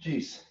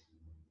 Jeez.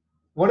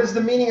 What is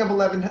the meaning of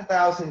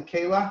 11,000,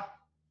 Kayla?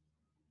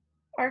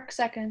 Arc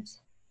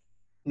seconds.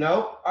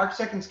 No, arc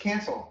seconds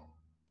cancel.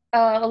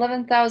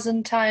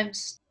 11,000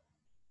 times.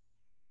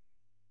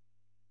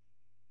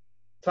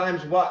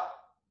 Times what?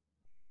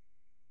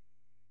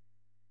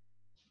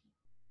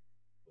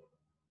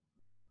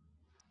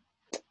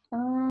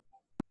 Um,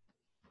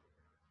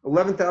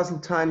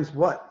 11,000 times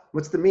what?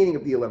 What's the meaning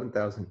of the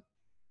 11,000?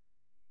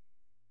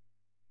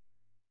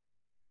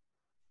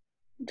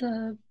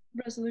 the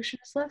resolution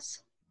is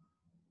less.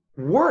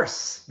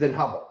 Worse than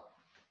Hubble,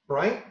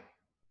 right?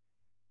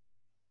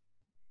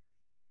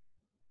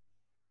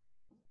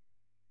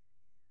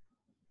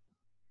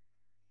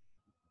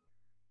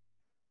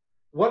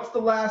 What's the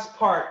last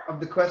part of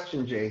the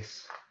question,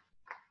 Jace?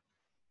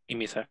 Give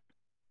me a sec.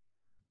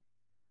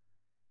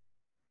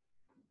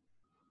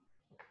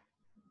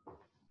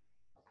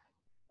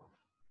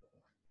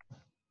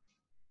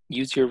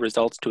 Use your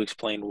results to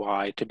explain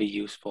why, to be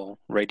useful,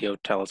 radio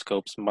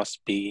telescopes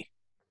must be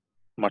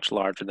much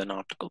larger than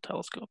optical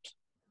telescopes.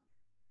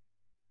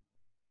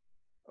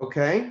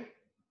 Okay.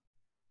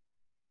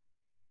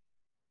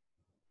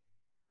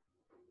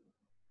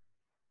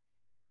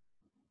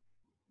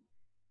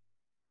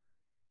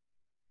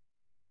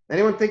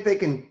 Anyone think they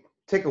can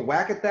take a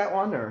whack at that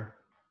one, or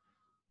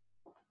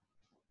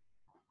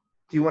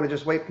do you want to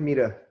just wait for me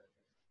to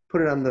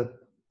put it on the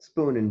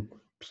spoon and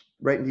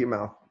right into your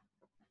mouth?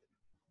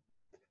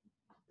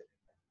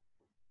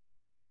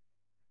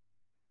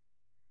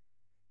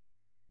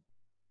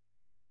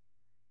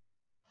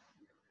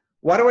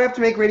 Why do I have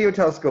to make radio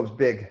telescopes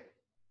big?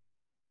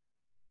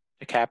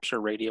 To capture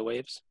radio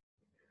waves?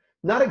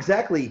 Not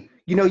exactly.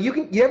 You know,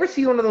 you ever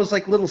see one of those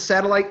like little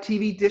satellite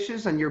TV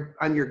dishes on your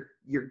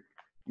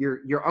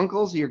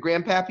uncle's or your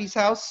grandpappy's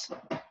house?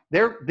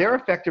 They're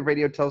effective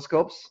radio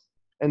telescopes,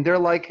 and they're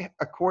like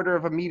 1/4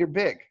 of a meter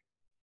big.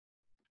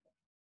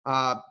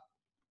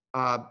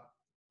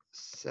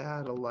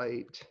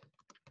 Satellite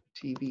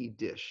TV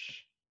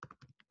dish.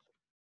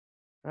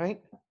 Right?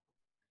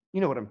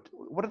 You know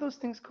what are those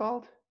things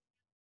called?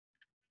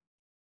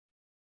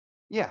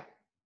 Yeah.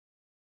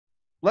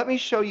 Let me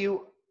show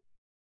you.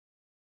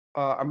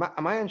 Am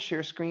I on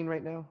share screen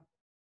right now?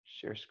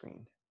 Share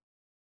screen.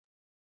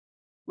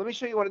 Let me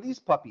show you one of these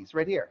puppies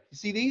right here. You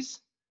see these?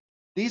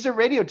 These are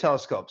radio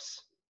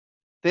telescopes.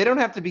 They don't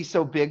have to be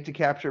so big to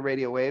capture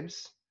radio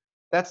waves.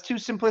 That's too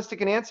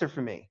simplistic an answer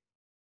for me.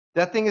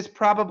 That thing is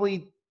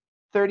probably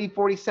 30,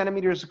 40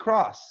 centimeters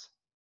across.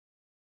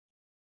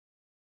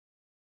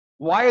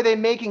 Why are they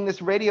making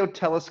this radio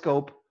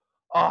telescope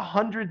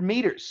 100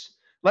 meters?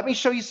 Let me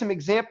show you some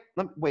examples.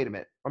 Wait a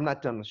minute. I'm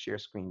not done with share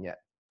screen yet.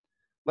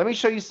 Let me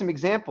show you some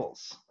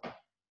examples.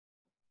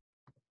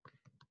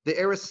 The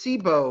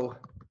Arecibo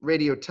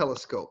radio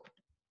telescope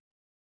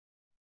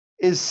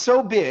is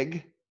so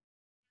big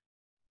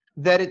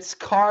that it's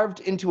carved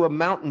into a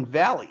mountain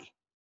valley.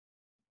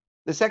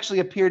 This actually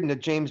appeared in a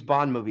James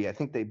Bond movie. I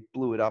think they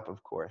blew it up,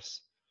 of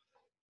course.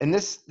 And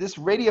this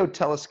radio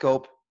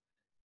telescope,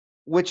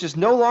 which is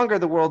no longer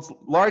the world's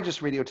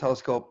largest radio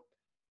telescope,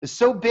 is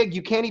so big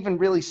you can't even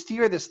really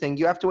steer this thing.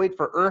 You have to wait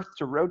for Earth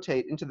to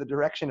rotate into the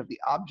direction of the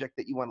object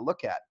that you want to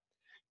look at.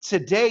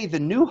 Today, the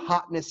new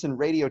hotness in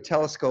radio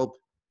telescope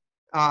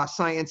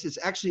science is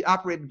actually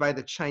operated by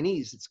the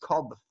Chinese. It's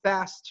called the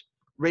Fast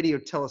Radio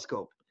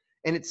Telescope,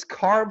 and it's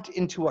carved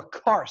into a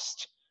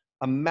karst,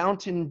 a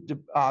mountain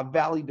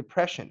valley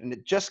depression, and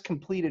it just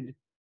completed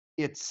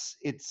its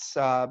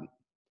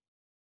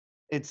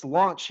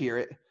launch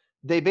here.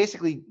 They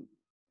basically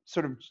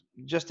sort of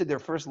just did their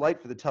first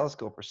light for the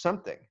telescope or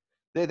something.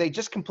 They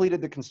just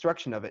completed the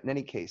construction of it in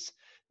any case.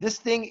 This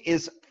thing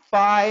is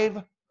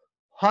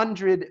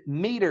 500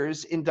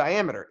 meters in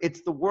diameter.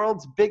 It's the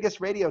world's biggest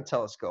radio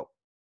telescope.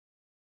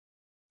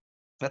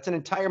 That's an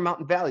entire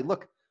mountain valley.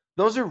 Look,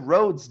 those are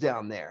roads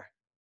down there.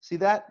 See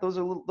that? Those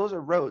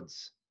are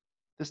roads.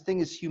 This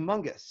thing is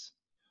humongous.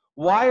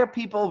 Why are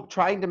people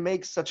trying to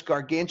make such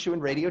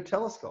gargantuan radio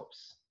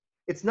telescopes?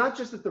 It's not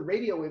just that the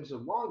radio waves are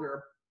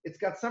longer, it's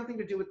got something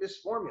to do with this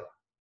formula.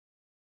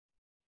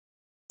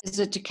 Is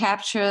it to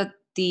capture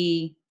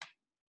the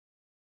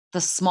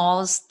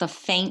smallest, the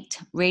faint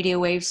radio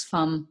waves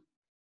from,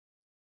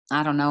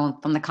 I don't know,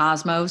 from the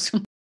cosmos?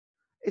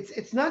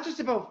 It's not just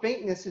about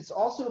faintness, it's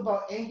also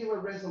about angular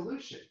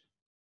resolution.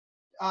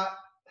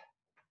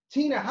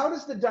 Tina, how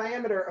does the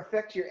diameter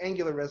affect your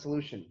angular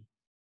resolution?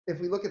 If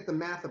we look at the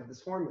math of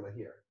this formula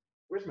here.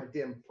 Where's my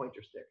damn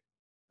pointer stick?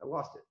 I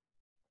lost it.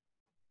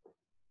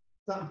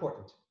 It's not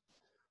important.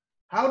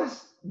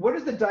 What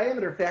does the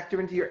diameter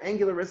factor into your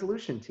angular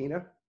resolution,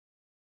 Tina?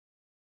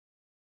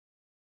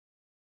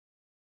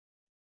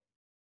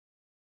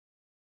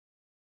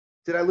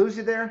 Did I lose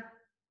you there?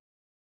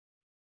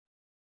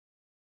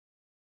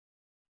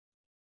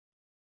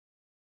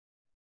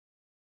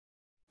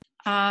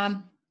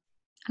 I'm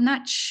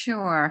not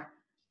sure.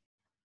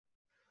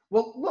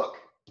 Well, look,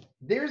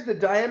 there's the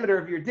diameter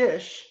of your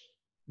dish.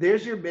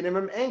 There's your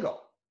minimum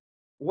angle.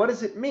 What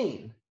does it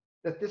mean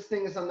that this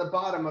thing is on the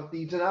bottom of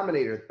the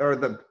denominator, or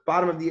the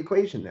bottom of the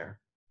equation there?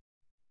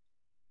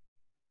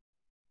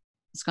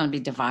 It's going to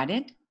be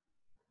divided?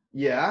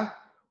 Yeah.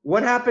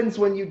 What happens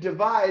when you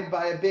divide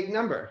by a big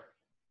number?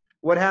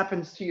 What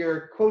happens to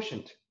your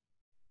quotient?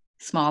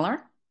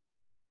 Smaller.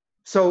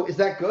 So is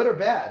that good or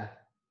bad?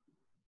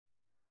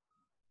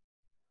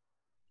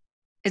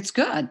 It's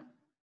good.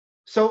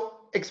 So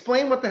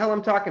explain what the hell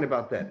I'm talking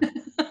about then.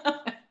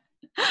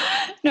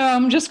 No,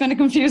 I'm just going to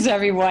confuse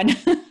everyone.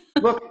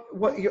 Look,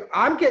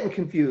 I'm getting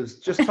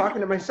confused just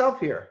talking to myself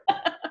here.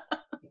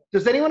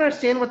 Does anyone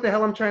understand what the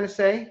hell I'm trying to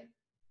say?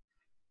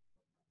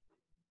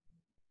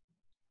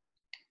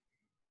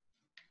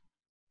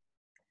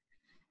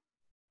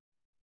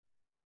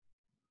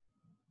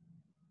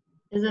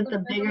 Is it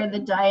the bigger the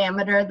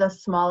diameter, the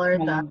smaller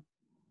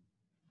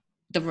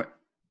the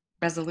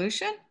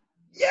resolution?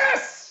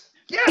 Yes!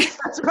 Yes,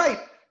 that's right.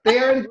 They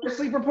are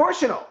inversely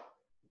proportional.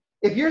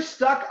 If you're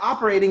stuck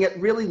operating at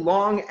really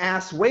long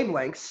ass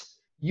wavelengths,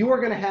 you are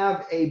going to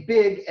have a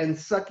big and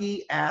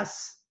sucky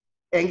ass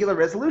angular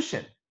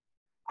resolution.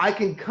 I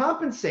can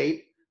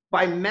compensate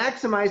by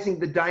maximizing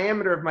the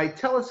diameter of my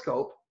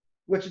telescope,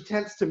 which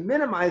attempts to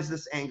minimize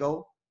this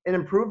angle and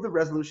improve the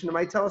resolution of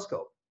my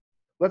telescope.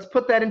 Let's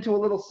put that into a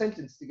little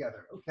sentence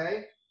together,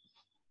 okay?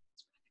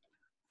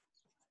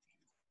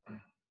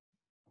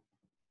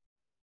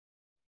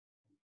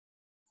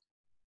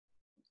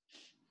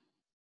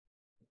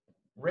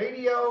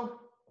 Radio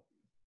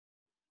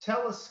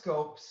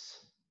telescopes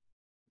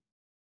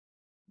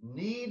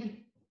need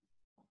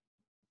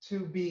to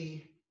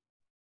be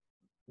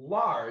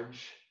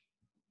large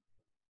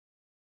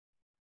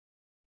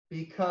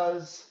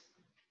because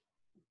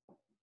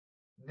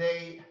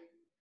they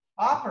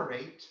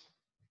operate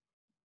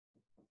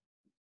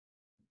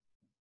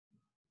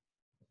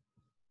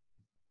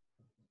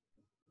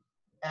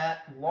at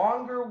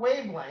longer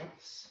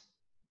wavelengths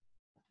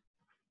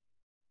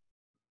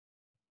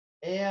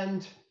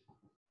and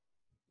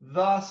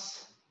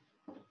thus,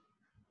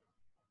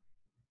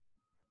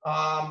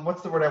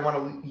 what's the word I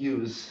want to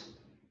use?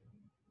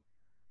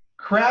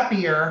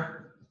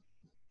 Crappier.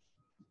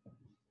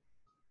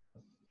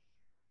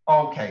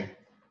 Okay,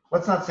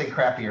 let's not say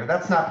crappier.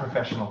 That's not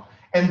professional.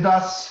 And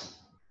thus,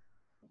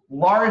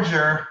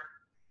 larger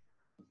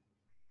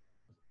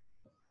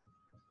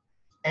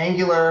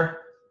angular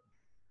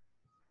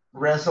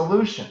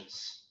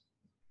resolutions,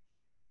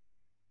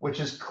 which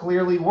is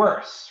clearly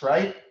worse,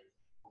 right?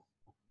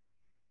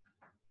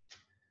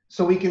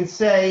 So we can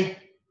say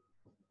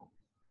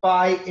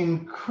by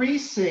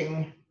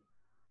increasing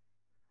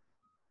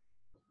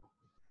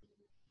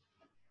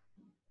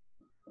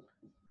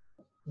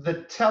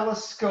the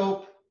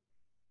telescope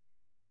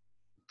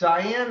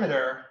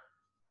diameter,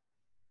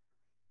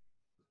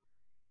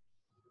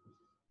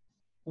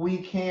 we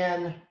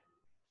can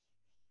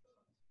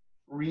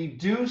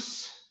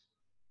reduce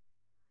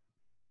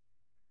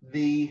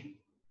the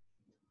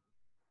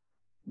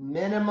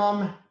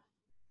minimum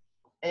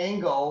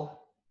angle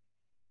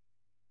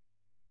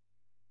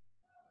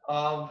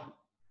of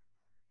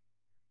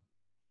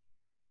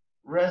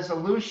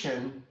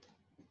resolution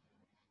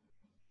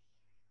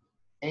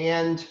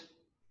and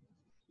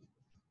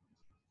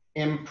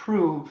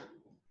improve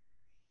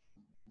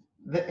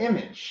the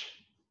image.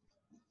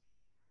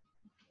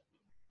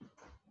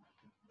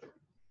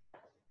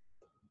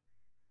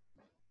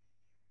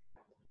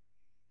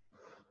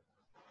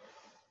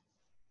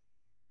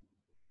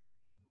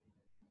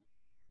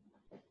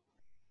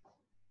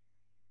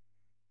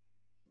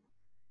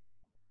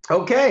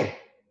 Okay.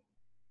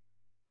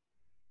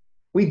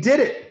 We did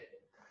it.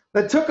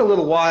 That took a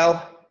little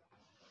while.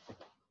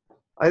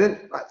 I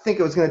didn't think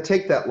it was going to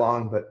take that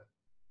long, but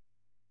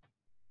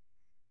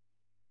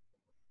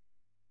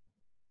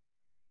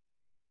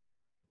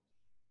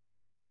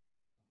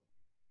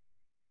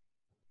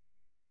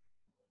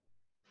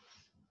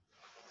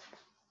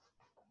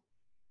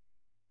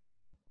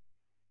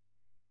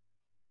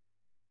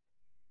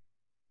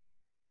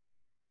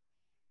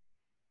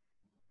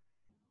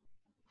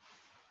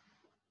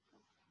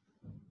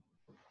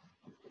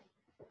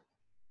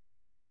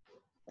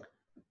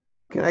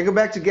can I go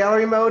back to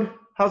gallery mode?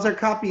 How's our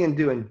copying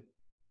doing?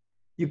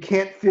 You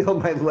can't feel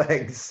my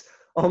legs.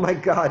 Oh my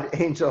God,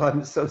 Angel,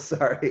 I'm so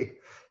sorry.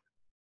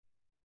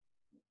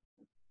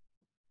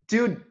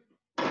 Dude,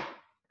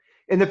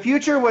 in the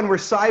future when we're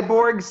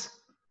cyborgs,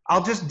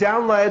 I'll just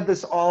download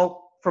this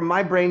all from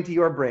my brain to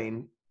your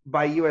brain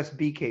by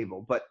USB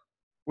cable, but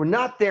we're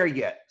not there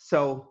yet.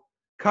 So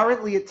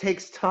currently it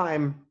takes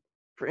time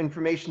for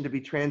information to be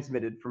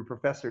transmitted from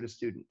professor to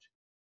student.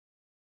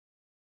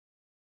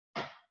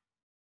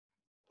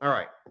 All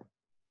right.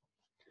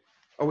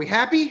 Are we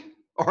happy?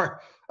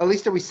 Or at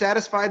least are we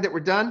satisfied that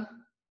we're done?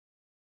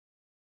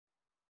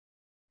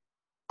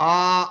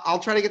 I'll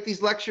try to get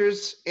these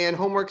lectures and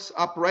homeworks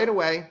up right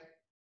away.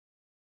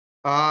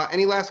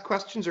 Any last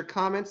questions or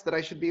comments that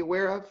I should be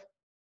aware of?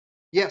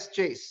 Yes,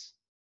 Jace.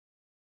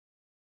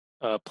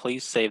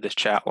 Please save this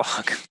chat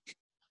log.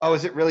 Oh,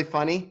 is it really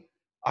funny?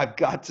 I've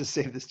got to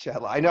save this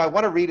chat log. I know, I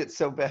want to read it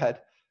so bad.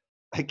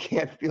 I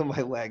can't feel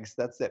my legs.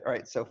 That's it. All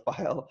right, so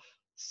file,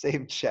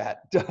 save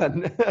chat,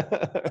 done.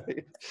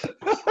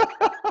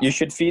 You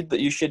should feed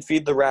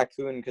the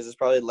raccoon because there's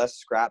probably less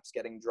scraps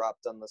getting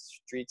dropped on the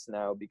streets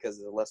now because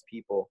there's less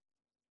people.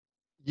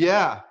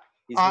 Yeah.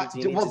 He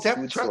needs his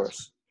food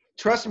source.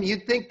 Trust me,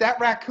 you'd think that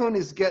raccoon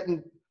is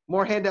getting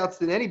more handouts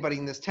than anybody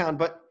in this town.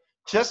 But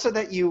just so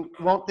that you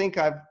won't think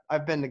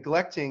I've been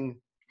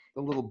neglecting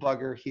the little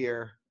bugger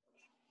here,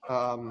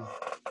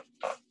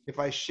 if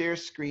I share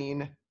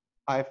screen,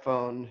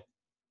 iPhone,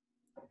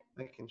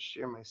 I can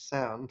share my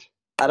sound.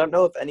 I don't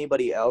know if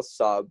anybody else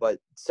saw, but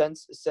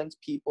since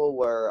people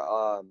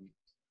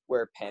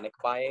were panic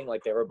buying,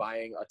 like they were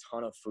buying a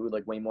ton of food,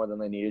 like way more than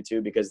they needed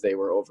to because they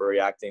were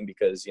overreacting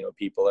because, you know,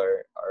 people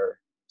are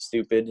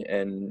stupid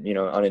and, you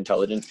know,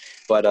 unintelligent,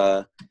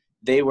 but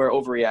they were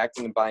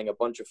overreacting and buying a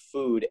bunch of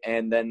food.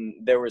 And then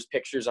there was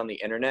pictures on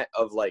the internet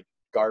of like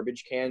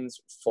garbage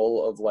cans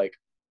full of like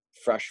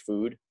fresh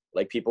food.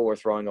 Like people were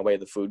throwing away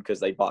the food because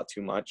they bought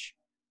too much.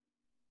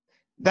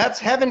 That's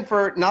heaven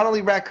for not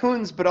only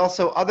raccoons, but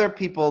also other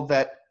people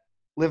that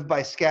live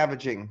by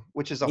scavenging,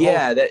 which is a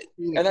yeah, whole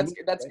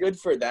that's good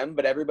for them.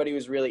 But everybody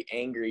was really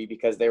angry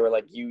because they were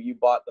like, you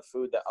bought the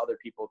food that other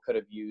people could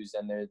have used,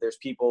 and there's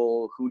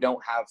people who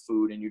don't have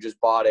food, and you just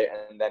bought it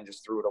and then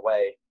just threw it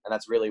away, and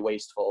that's really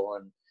wasteful.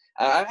 And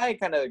I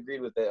kind of agreed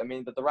with it. I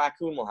mean, but the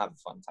raccoon will have a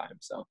fun time.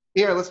 So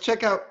here, let's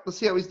check out. Let's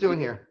see how he's doing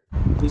here.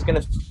 He's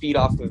gonna feed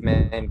off of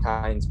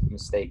mankind's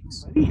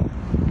mistakes.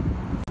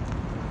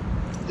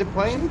 Is it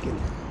playing?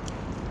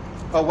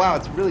 Oh wow,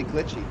 it's really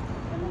glitchy.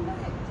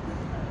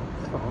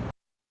 Uh-oh.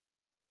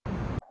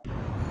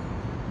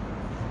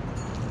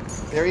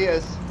 There he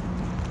is.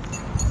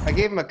 I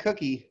gave him a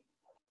cookie.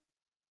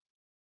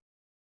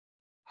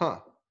 Huh.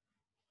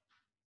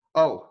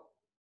 Oh,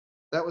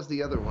 that was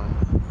the other one.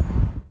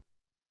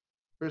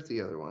 Where's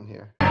the other one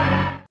here?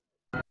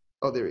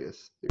 Oh, there he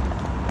is. There he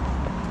is.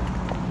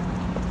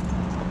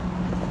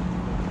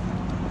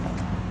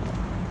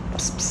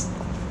 Psst, psst.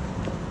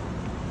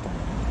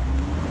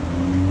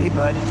 Hey,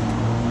 bud.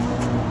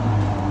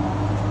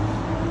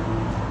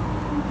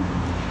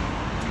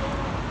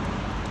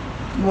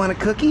 You want a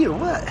cookie or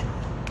what?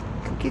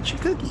 Come get your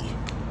cookie.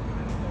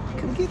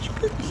 Come get your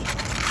cookie.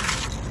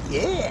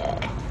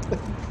 Yeah.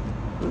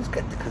 Who's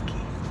got the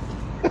cookie?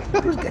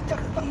 Who's got the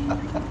cookie?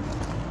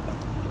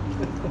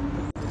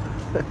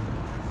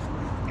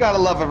 Gotta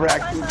love a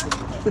raccoon.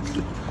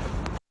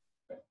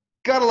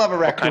 Gotta love a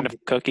raccoon. What kind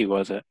of cookie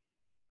was it?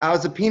 I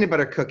was a peanut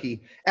butter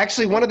cookie.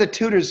 Actually, one of the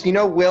tutors, you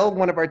know Will,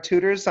 one of our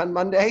tutors on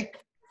Monday?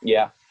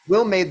 Yeah.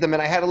 Will made them,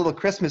 and I had a little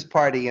Christmas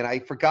party, and I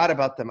forgot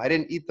about them. I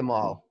didn't eat them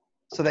all.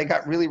 So they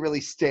got really,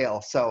 really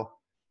stale. So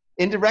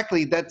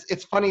indirectly,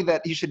 it's funny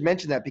that you should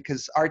mention that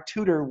because our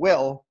tutor,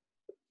 Will,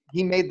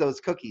 he made those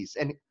cookies.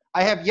 And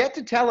I have yet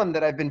to tell him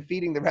that I've been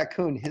feeding the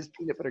raccoon his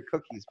peanut butter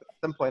cookies, but at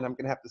some point I'm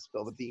going to have to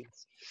spill the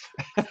beans.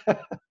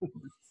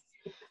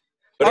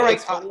 But all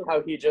it's right, funny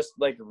how he just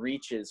like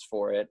reaches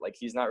for it. Like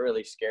he's not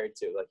really scared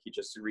to. Like he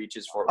just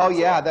reaches for it. Oh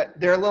yeah,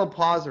 their little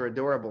paws are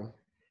adorable.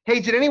 Hey,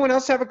 did anyone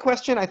else have a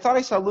question? I thought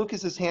I saw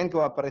Lucas's hand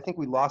go up, but I think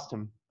we lost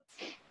him.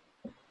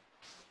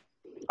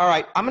 All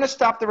right, I'm going to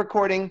stop the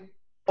recording.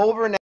 Over and